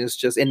has been, is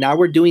just, and now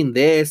we're doing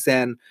this.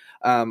 And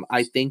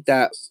I think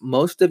that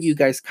most of you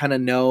guys kind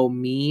of know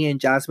me and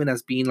Jasmine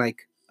as being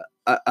like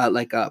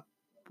a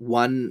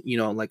one, you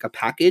know, like a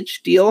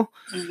package deal,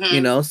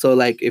 you know? So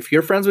like, if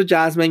you're friends with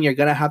Jasmine, you're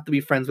going to have to be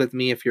friends with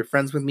me. If you're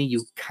friends with me,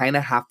 you kind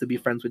of have to be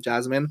friends with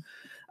Jasmine.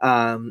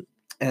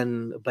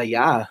 But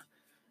yeah.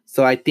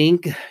 So I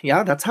think,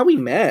 yeah, that's how we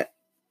met.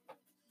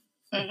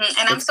 And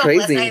I'm so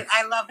crazy. Blessed.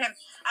 I love him.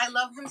 I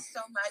love him so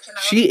much. And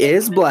she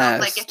is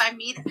blessed. Like, if I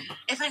meet a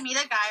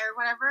guy or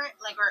whatever,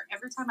 like, or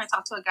every time I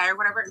talk to a guy or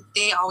whatever,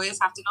 they always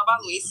have to know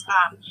about Luis.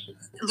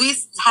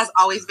 Luis has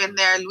always been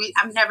there. Luis,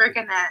 I'm never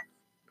gonna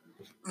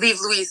leave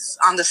Luis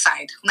on the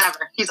side.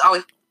 Never. He's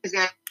always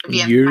gonna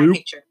be in my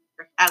picture.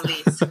 At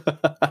least.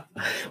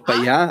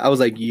 But yeah, I was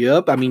like,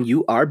 yep. I mean,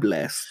 you are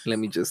blessed. Let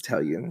me just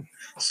tell you.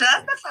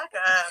 Shut the fuck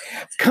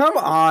up. Come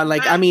on.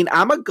 Like, I mean,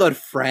 I'm a good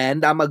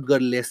friend. I'm a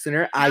good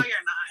listener. No, you're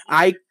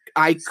not.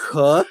 I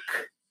cook.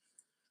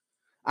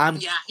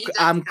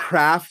 I'm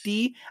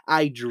crafty.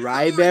 I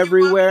drive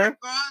everywhere.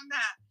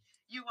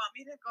 You want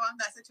me to go on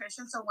that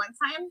situation? So one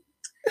time,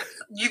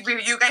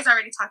 you guys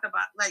already talked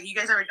about, like, you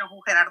guys already know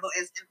who Gerardo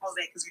is in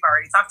Jose because we've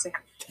already talked to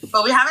him.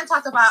 But we haven't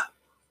talked about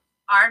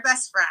our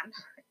best friend,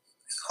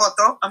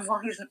 Joto.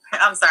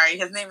 I'm sorry.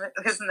 His name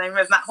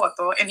is not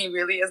Joto, and he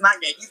really is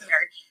not gay. He's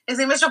married. His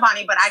name is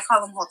Giovanni, but I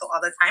call him Joto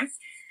all the time.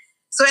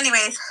 So,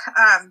 anyways,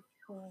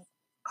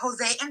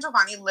 Jose and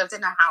Giovanni lived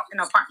in an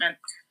apartment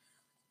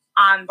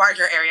on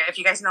Barger area. If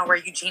you guys know where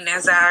Eugene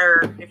is at,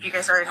 or if you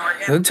guys are in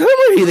Oregon, don't tell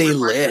me where they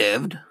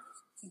lived.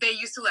 They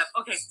used to live.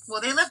 Okay,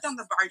 well, they lived on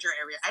the Barger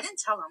area. I didn't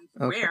tell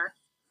them where,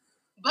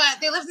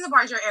 but they lived in the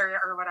Barger area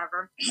or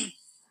whatever.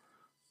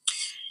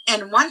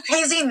 And one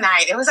crazy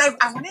night, it was like,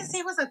 I want to say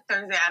it was a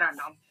Thursday, I don't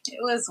know. It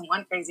was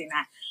one crazy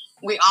night.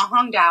 We all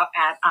hung out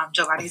at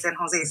Giovanni's and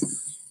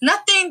Jose's.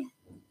 Nothing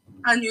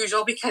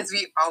unusual because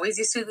we always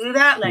used to do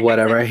that. Like,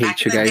 whatever, I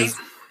hate you guys.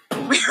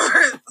 We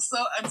were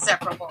so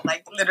inseparable.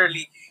 Like,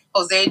 literally,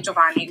 Jose,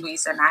 Giovanni,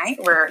 Luis, and I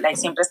were like,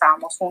 siempre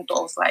estábamos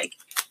juntos. Like,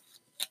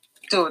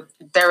 dude,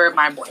 they were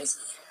my boys.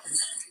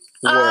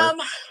 Were.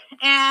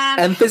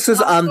 And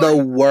emphasis on the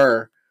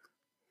were.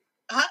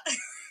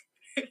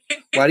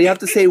 Why do you have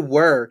to say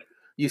were?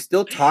 You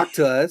still talk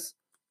to us.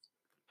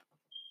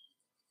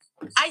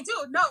 I do.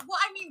 No, well,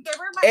 I mean, they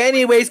were my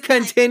anyways,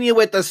 continue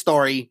with the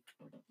story.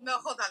 No,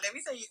 hold on. Let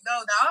me say, no,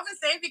 now I'm going to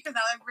say because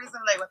now everybody's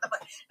like, what the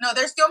fuck? No,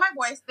 they're still my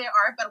boys. They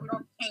are, but we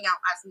don't hang out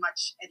as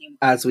much anymore.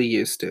 As we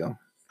used to.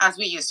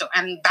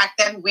 And back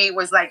then, we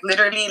was like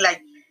literally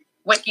like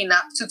waking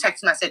up to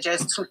text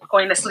messages, to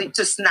going to sleep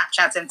to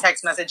Snapchats and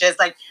text messages,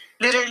 like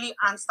literally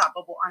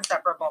unstoppable,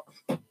 inseparable.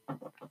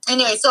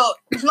 Anyway, so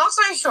long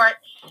story short,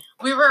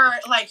 we were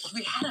like,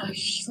 we had a,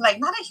 like,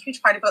 not a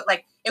huge party, but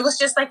like, it was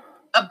just like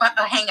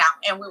a hangout,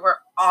 and we were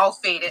all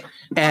faded.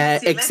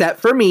 Except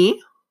for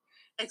me.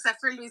 Except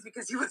for Luis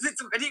because he wasn't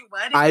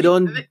 21.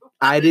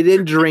 I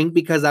didn't drink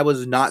because I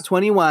was not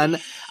 21.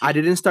 I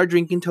didn't start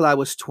drinking till I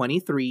was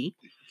 23.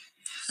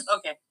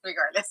 Okay,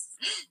 regardless.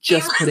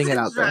 Just putting it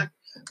out there.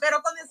 Pero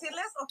con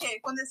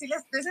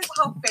decirles, this is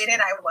how faded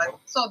I was.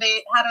 So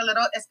they had a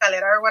little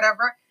escalera or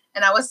whatever,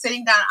 and I was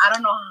sitting down. I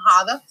don't know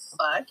how the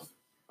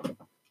fuck.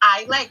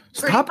 I like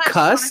stop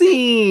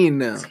cussing.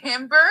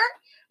 Timber,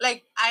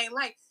 like I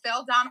like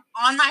fell down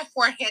on my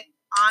forehead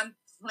on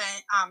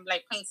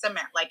like plain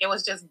cement. Like it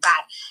was just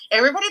bad.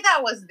 Everybody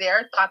that was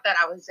there thought that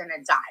I was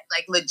gonna die,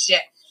 like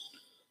legit.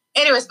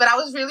 Anyways, but I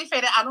was really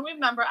faded. I don't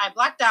remember. I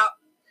blacked out.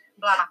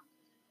 Blah.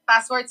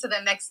 Fast forward to the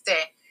next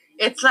day.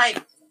 It's like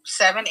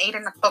 8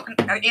 o'clock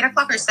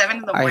or 7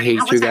 in the morning. I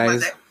hate you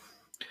guys.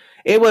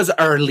 It was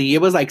early.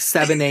 It was like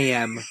 7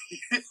 a.m.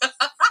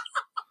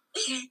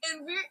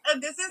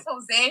 and this is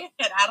Jose,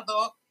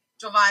 Gerardo,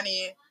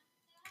 Giovanni,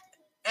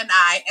 and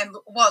I, and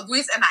well,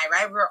 Luis and I,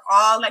 right? We're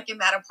all like in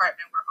that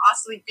apartment. We're all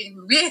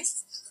sleeping.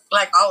 Luis,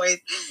 like always.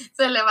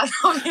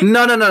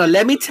 No.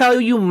 Let me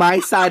tell you my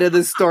side of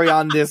the story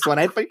on this one.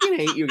 I freaking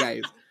hate you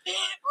guys.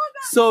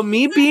 So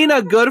me being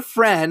a good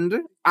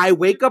friend, I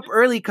wake up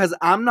early because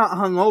I'm not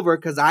hungover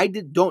because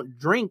don't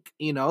drink,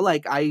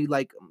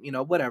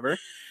 whatever.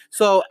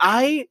 So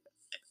I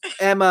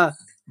am a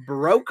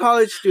broke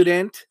college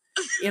student.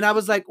 And I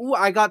was like, ooh,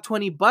 I got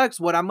 $20.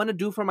 What I'm gonna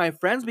do for my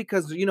friends,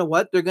 because you know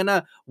what? They're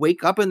gonna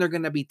wake up and they're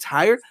gonna be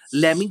tired.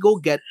 Let me go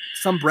get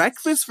some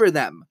breakfast for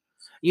them.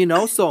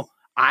 So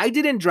I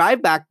didn't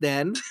drive back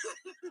then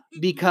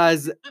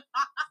because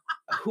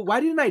why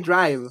didn't I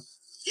drive? Because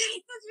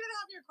you didn't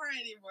have your car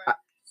anymore.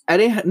 I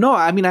didn't. No,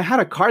 I mean I had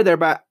a car there,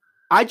 but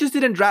I just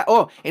didn't drive.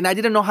 Oh, and I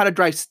didn't know how to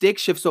drive stick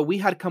shift, so we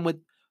had come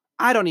with.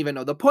 I don't even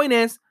know. The point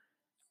is,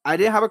 I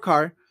didn't have a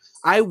car.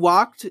 I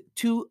walked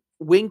to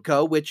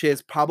Winco, which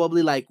is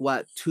probably like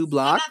what, 2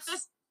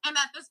 blocks. And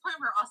at this point,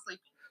 we're all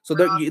sleeping. So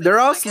they're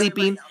all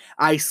sleeping.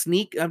 I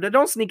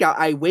don't sneak out.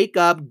 I wake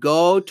up,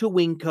 go to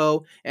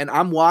Winco, and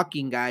I'm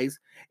walking, guys.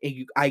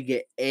 And I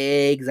get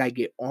eggs, I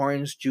get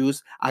orange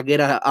juice, I get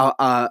a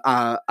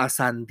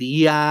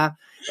sandia,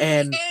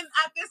 and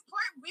at this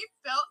point we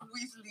felt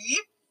Luis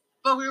leave,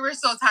 but we were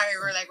so tired.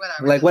 We were like,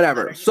 whatever. Like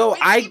whatever. So we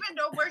didn't even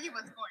know where he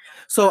was going.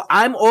 So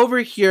I'm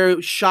over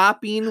here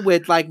shopping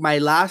with like my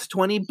last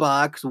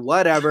 $20,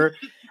 whatever.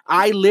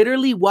 I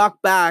literally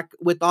walk back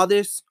with all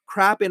this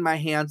crap in my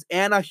hands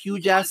and a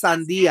huge ass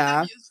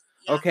sandia. Yeah.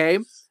 Okay,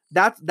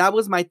 that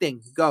was my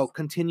thing. Go,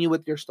 continue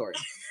with your story.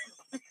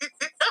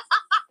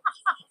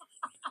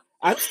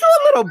 I'm still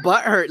a little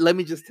butthurt, let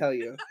me just tell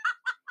you.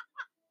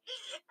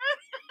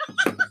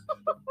 I'm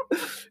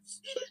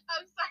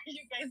sorry,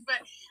 you guys, but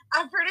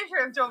I'm pretty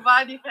sure if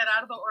Giovanni,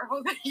 Gerardo, or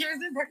Jose hears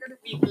it, they're gonna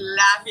be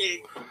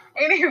laughing.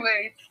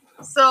 Anyway,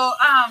 so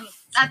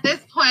at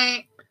this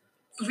point,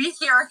 we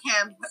hear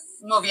him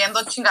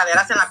moviendo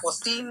chingaderas en la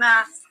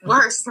cocina.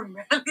 We're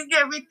smelling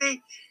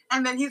everything,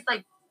 and then he's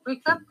like,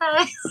 "Wake up,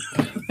 guys!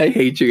 I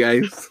hate you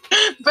guys.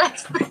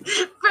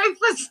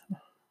 Breakfast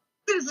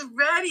is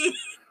ready."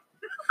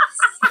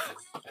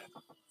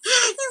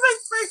 He's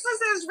like,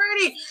 breakfast is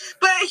ready.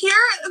 But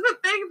here's the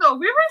thing, though.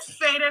 We were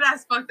faded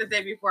as fuck the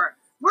day before.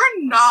 We're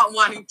not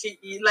wanting to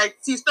eat. Like,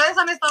 si ustedes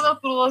han estado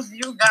crudos,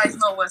 you guys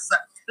know what's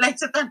up. Like,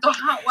 se te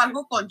antoja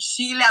algo con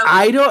chile.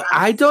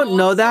 I don't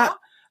know that.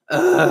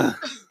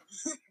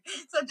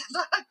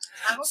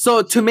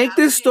 So to make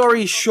this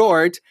story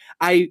short,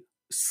 I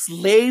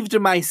slaved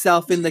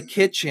myself in the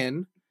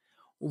kitchen,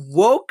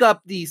 woke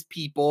up these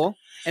people,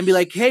 and be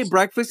like, hey,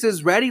 breakfast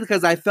is ready,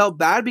 because I felt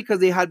bad because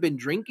they had been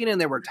drinking and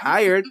they were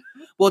tired.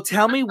 Well,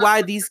 tell me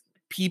why these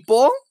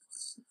people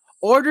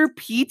order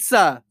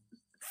pizza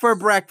for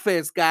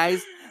breakfast,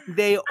 guys.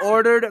 They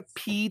ordered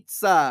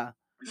pizza.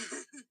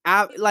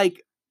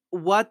 Like,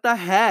 what the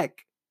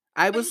heck?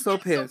 I was so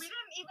pissed. So we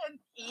didn't even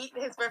eat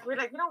his breakfast. We were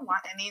like, we don't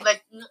want any.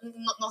 Like,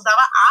 nos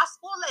daba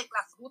asco, like,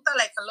 la fruta,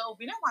 like, hello.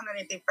 We didn't want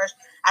anything fresh.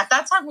 At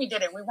that time, we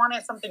didn't. We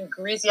wanted something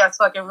greasy as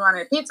fuck, and we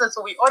wanted pizza,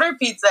 so we ordered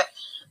pizza.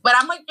 But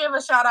I'm going to give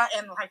a shout out,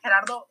 and like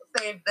Gerardo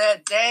saved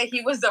the day.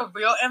 He was the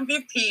real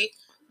MVP,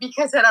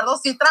 because Gerardo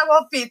sí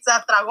tragó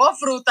pizza, tragó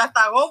fruta,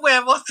 tragó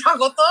huevos,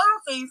 tragó todo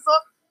lo que hizo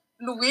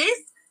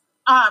Luis.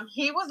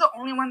 He was the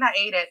only one that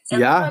ate it.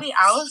 Everybody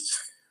else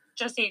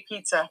just ate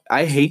pizza.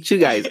 I hate you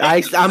guys.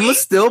 I'm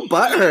still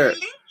butthurt.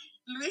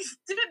 Luis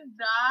did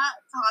not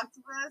talk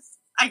to us,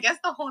 I guess,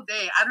 the whole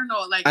day. I don't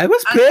know. Like, I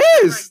was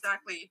pissed.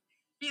 Exactly.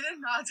 He did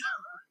not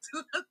talk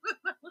to us.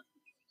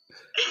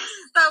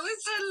 That was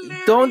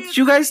hilarious. Don't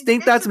you guys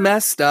think that's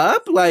messed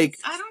up? Like,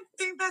 I don't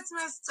think that's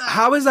messed up.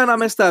 How is that not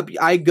messed up?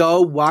 I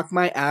go walk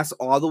my ass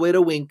all the way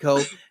to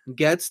Winco,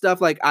 get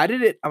stuff. Like, I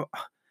didn't know.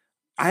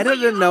 You have to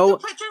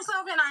put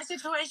yourself in our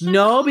situation.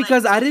 No,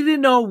 because I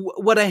didn't know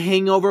what a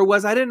hangover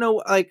was. I didn't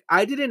know. Like,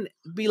 I didn't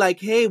be like,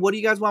 hey, what do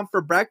you guys want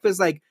for breakfast?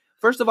 Like,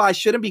 first of all, I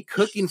shouldn't be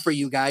cooking for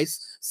you guys.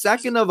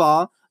 Second of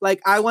all,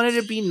 like, I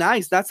wanted to be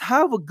nice. That's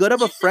how good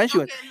of a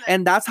friendship. Okay,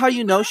 and that's how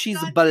you know she's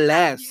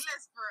blessed.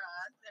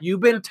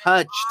 You've been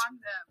touched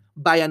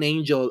by an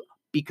angel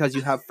because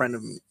you have a friend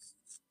of me.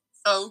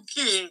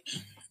 Okay.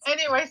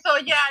 Anyway, so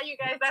yeah, you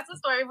guys, that's the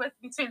story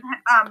between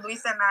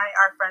Luis and I,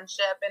 our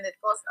friendship, and it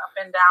goes up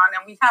and down,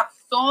 and we have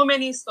so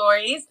many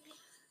stories,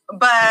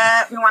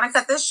 but we want to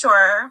cut this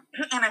short,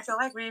 and I feel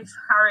like we've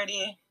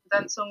already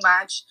done so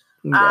much.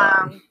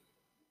 Yeah.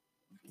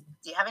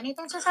 Do you have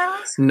anything to say,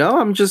 Luis?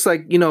 No, I'm just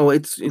like,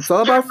 it's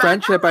all about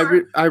friendship.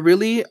 I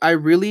really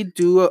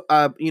do.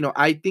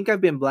 I think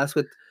I've been blessed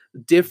with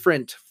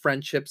different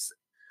friendships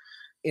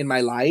in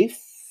my life.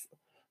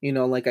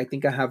 Like, I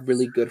think I have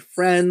really good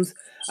friends.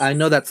 I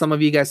know that some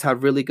of you guys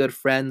have really good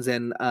friends,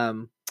 and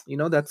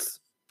that's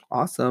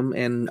awesome.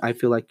 And I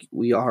feel like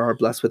we are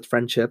blessed with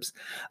friendships.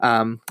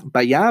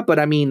 But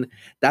I mean,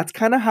 that's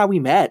kind of how we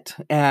met.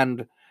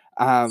 And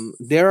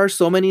there are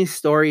so many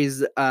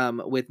stories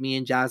with me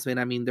and Jasmine.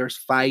 I mean, there's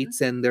fights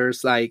and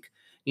there's like,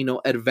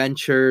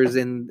 adventures,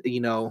 and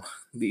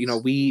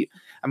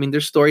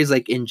there's stories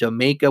like in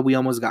Jamaica we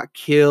almost got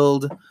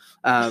killed.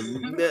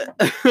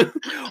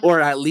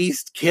 Or at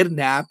least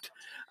kidnapped.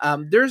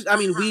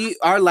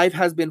 Our life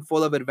has been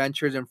full of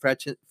adventures and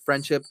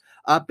friendship,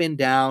 up and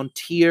down,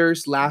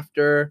 tears,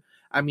 laughter.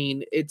 I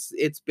mean, it's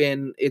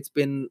been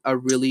a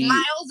really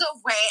miles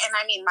away, and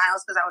I mean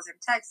miles because I was in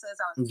Texas.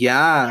 I was in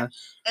yeah,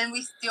 and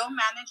we still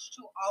managed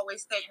to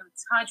always stay in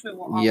touch. We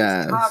will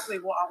always talk. We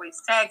will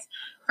always text.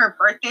 For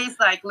birthdays,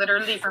 like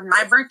literally for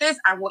my birthdays,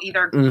 I will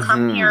either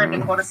come here and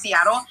then go to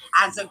Seattle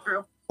as a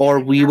group. Or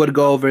we would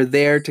go over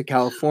there to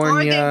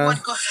California. Or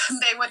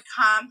they would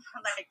come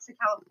like to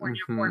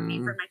California for me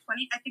for my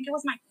 20. I think it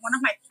was one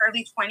of my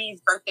early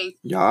 20s birthdays.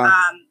 Yeah.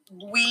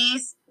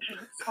 Luis,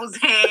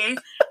 Jose,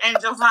 and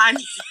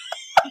Giovanni.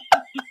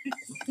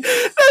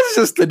 That's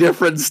just a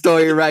different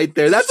story right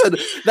there.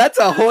 That's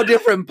a whole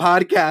different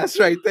podcast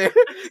right there.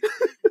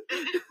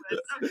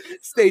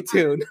 Stay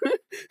tuned. So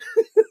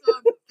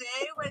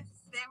they went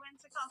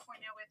to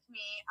California with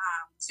me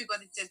to go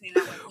to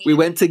Disneyland with me. We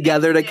went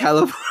together to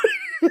California.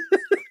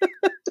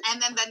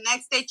 And then the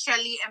next day,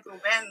 Shelly and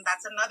Ruben,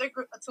 that's another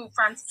group of two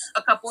friends,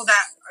 a couple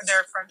that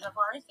they're friends of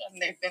ours,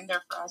 and they've been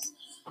there for us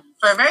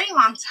for a very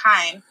long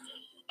time.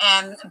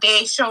 And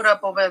they showed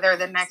up over there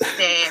the next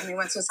day, and we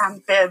went to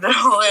San Pedro,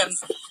 and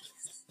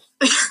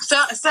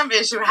some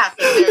issue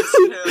happened there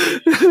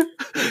too.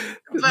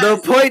 But the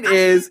point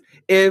is,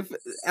 we're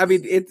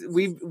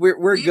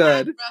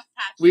good.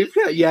 We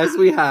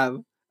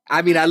have.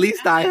 I mean, at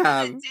least I have.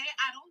 I don't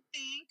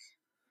think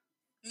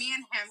me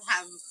and him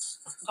have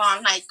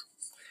gone like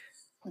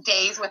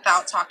days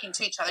without talking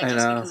to each other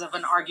just because of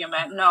an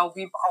argument. No,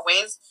 we've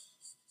always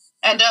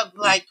end up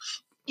like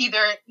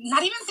either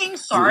not even saying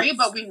sorry,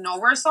 but we know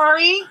we're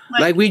sorry.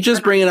 Like we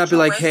just bring it up and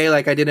like, hey,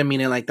 like I didn't mean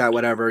it like that,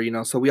 whatever, you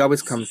know. So we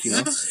always come to, you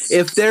know,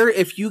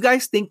 if you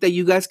guys think that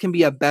you guys can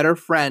be a better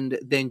friend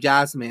than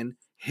Jasmine,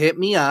 hit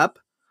me up.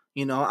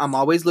 You know, I'm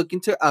always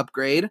looking to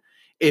upgrade.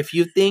 If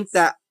you think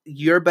that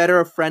you're better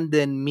a friend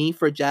than me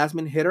for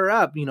Jasmine, hit her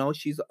up. You know,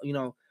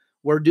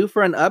 we're due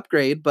for an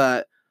upgrade,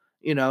 but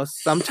you know,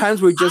 sometimes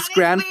we're just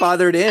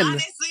grandfathered in.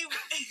 Honestly, no, I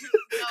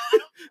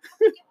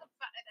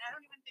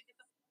don't even think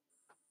it's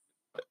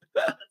about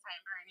the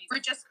time or anything. We're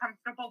just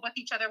comfortable with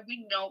each other.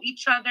 We know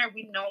each other.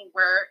 We know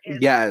where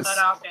it's cut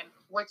off and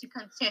where to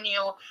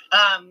continue.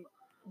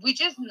 We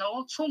just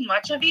know too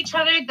much of each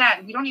other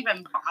that we don't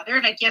even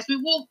bother. Like, yes, we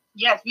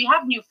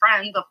have new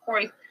friends, of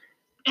course.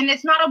 And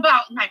it's not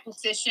about my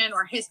position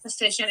or his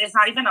position. It's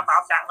not even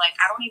about that. Like,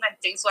 I don't even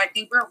think so. I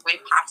think we're way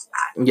past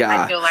that.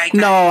 Yeah. I feel like.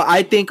 No,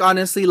 I think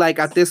honestly, like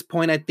at this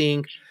point, we're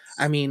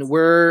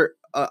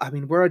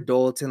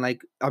adults and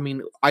like,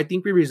 I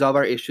think we resolve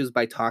our issues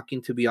by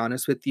talking, to be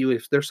honest with you.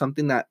 If there's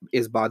something that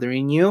is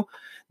bothering you,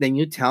 then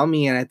you tell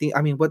me. And I think,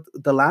 what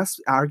the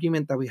last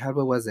argument that we had,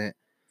 what was it?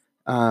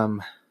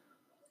 That's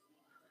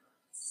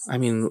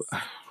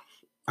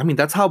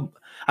how,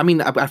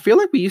 I feel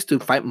like we used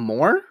to fight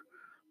more.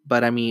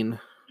 But I think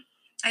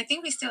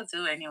we still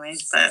do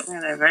anyways, but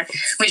whatever.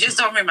 We just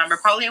don't remember.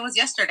 Probably it was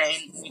yesterday.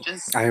 And we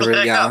just I don't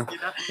know.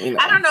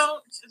 I don't know.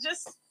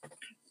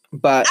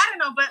 But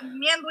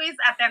me and Luis,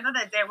 at the end of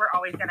the day, we're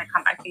always going to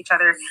come back to each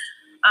other.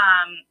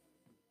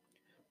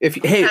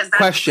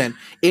 Question.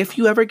 If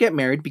you ever get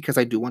married, because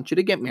I do want you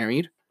to get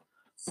married.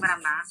 But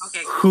I'm not.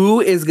 Okay.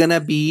 Who is going to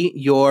be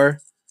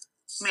your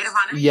maid of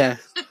honor? Yeah.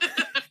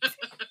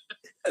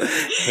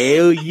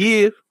 Hell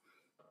yeah.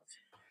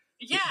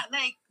 Yeah,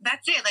 like,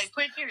 that's it. Like,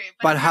 point period.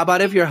 But how about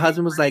if your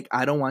husband was like,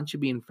 I don't want you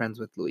being friends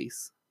with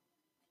Luis?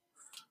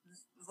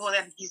 Well,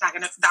 then he's not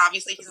going to...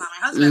 Obviously, he's not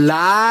my husband.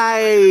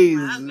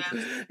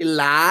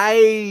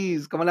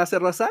 Lies. ¿Cómo la hace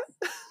Rosa?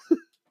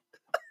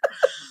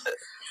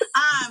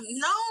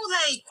 No,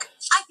 like,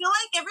 I feel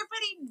like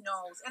everybody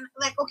knows. And,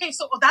 like, okay,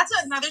 so that's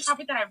another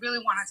topic that I really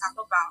want to talk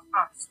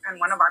about in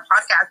one of our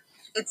podcasts.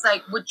 It's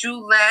like, would you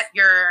let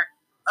your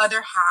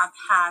other half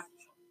have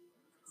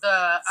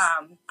the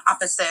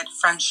opposite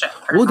friendship?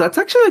 Oh, that's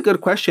actually a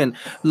good question.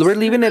 We're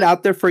leaving it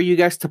out there for you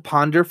guys to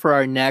ponder for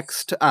our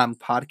next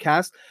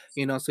podcast,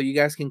 you know, so you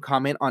guys can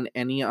comment on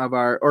any of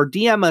or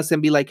DM us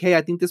and be like, hey,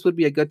 I think this would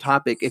be a good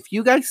topic. If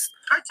you guys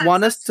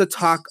want us to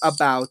talk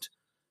about,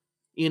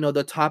 you know,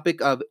 the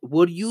topic of,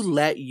 would you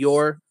let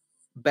your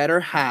better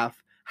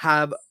half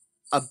have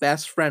a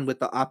best friend with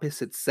the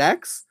opposite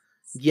sex?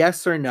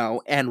 Yes or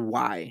no, and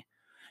why?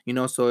 You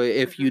know, so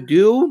if you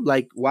do,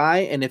 like,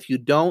 why? And if you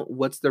don't,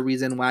 what's the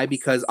reason why?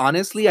 Because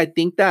honestly, I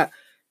think that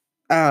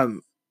Luis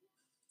and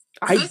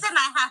I have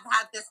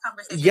had this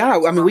conversation. Yeah,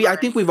 I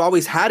think we've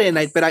always had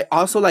it, but I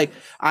also, like,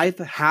 I've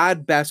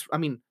had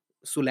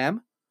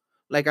Sulem,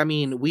 like,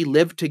 we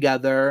lived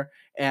together,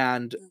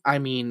 and I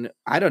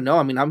don't know,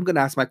 I'm gonna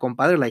ask my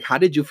compadre, like, how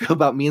did you feel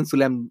about me and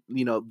Sulem,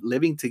 you know,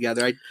 living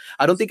together?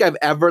 I don't think I've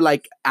ever,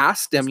 like,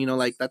 asked him, you know,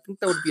 like, I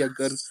think that would be a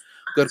good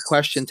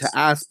question to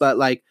ask, but,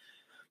 like,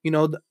 you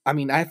know,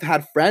 I've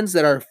had friends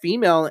that are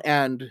female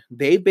and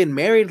they've been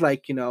married,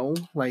 like, you know,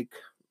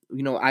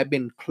 I've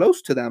been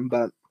close to them,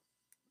 but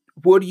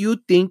what do you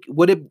think?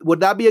 Would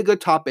that be a good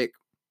topic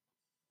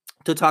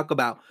to talk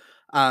about?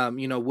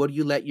 You know, would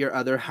you let your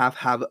other half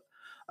have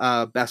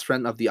a best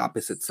friend of the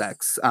opposite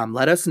sex?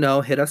 Let us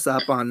know, hit us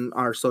up on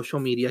our social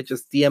media,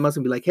 just DM us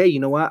and be like, hey, you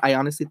know what? I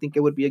honestly think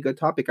it would be a good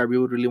topic. I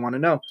really want to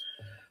know.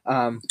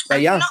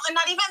 But yeah. No,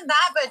 not even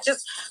that, but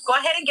just go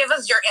ahead and give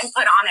us your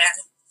input on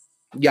it.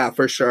 Yeah,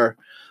 for sure.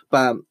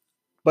 But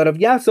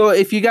yeah, so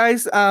if you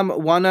guys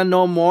want to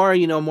know more,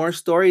 more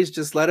stories,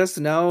 just let us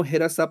know.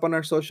 Hit us up on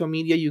our social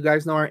media. You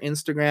guys know our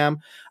Instagram.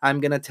 I'm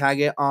gonna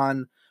tag it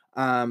um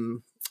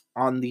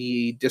on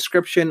the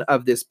description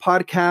of this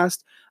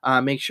podcast.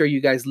 Make sure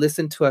you guys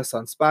listen to us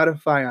on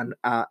Spotify, on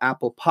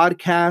Apple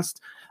Podcast.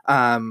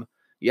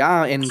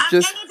 Yeah, and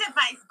just any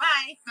device.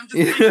 Bye. I'm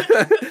just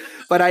kidding.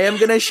 but I am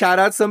gonna shout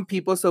out some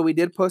people. So we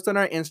did post on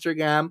our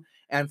Instagram,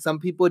 and some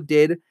people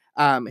did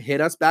hit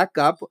us back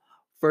up.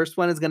 First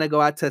one is gonna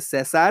go out to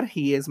Cesar.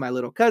 He is my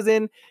little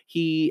cousin.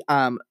 He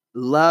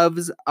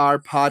loves our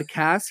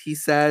podcast. He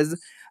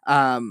says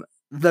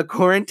the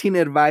quarantine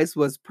advice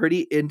was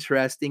pretty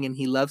interesting, and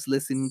he loves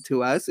listening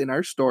to us in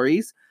our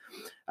stories.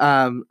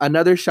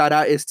 Another shout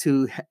out is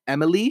to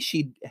Emily.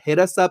 She hit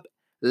us up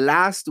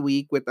last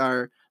week with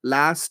our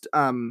last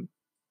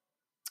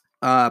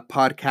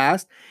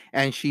podcast,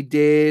 and she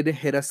did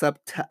hit us up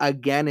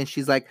again, and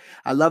she's like,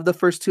 I love the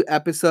first 2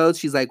 episodes.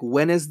 She's like,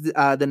 when is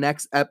the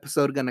next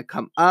episode gonna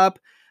come up?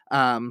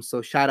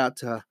 So shout out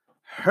to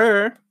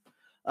her.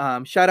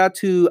 Shout out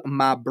to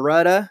my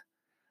brother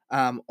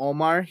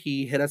Omar.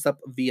 He hit us up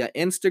via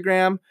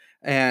Instagram,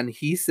 and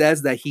he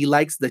says that he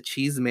likes the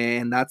cheese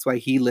man, and that's why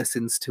he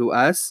listens to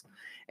us.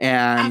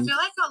 And I feel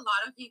like a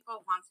lot of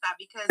people want that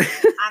because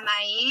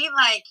Anaí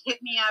hit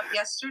me up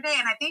yesterday,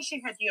 and I think she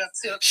hit you up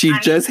too. She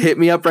just hit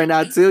me up right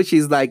now too.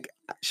 She's like,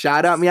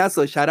 shout out me.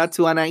 So shout out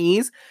to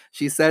Anaís.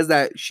 She says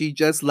that she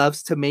just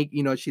loves to make,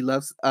 she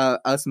loves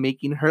us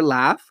making her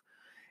laugh.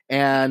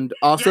 And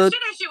also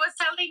yesterday she was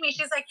telling me,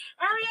 she's like,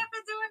 hurry up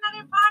and do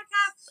another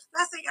podcast.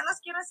 Let's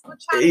get us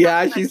escuchar.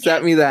 Yeah, she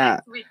sent me that.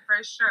 Next week,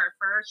 for sure.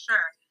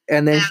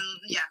 And then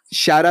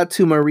shout out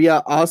to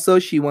Maria. Also,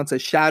 she wants a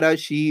shout out.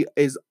 She's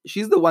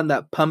the one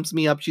that pumps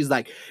me up. She's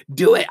like,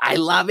 do it. I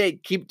love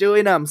it. Keep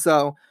doing them.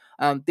 So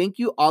thank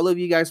you all of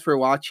you guys for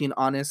watching.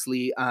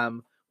 Honestly,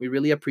 we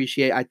really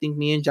appreciate. I think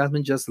me and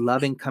Jasmine just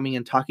loving coming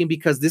and talking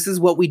because this is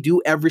what we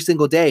do every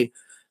single day.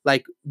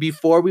 Like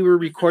before we were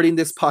recording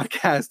this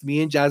podcast,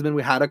 me and Jasmine,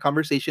 we had a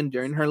conversation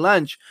during her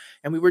lunch,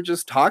 and we were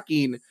just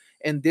talking.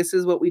 And this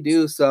is what we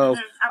do. So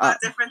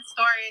about different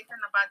stories and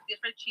about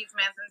different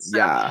cheesemans and stuff.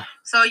 Yeah.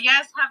 So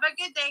yes, have a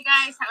good day,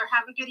 guys, or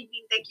have a good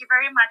evening. Thank you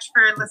very much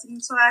for listening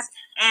to us.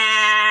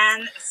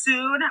 And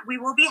soon we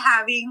will be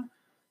having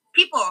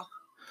people.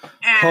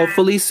 And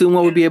hopefully soon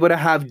we'll be able to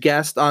have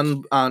guests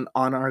on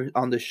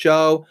the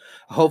show.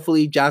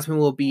 Hopefully Jasmine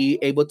will be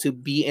able to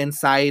be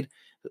inside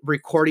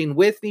recording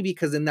with me,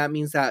 because then that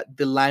means that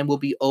the line will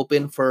be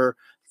open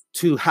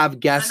to have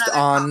guests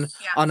on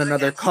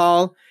another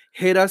call.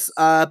 Hit us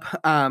up,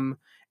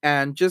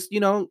 and just,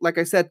 like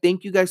I said,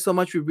 thank you guys so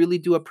much. We really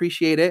do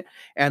appreciate it.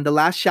 And the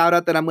last shout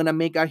out that I'm gonna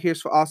make out here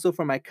is also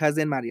for my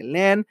cousin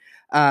Marilyn.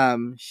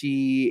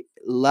 She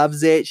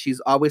loves it. She's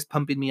always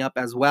pumping me up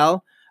as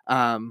well.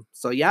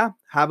 So yeah,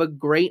 have a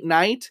great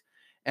night,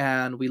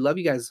 and we love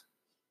you guys.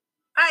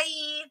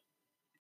 Bye.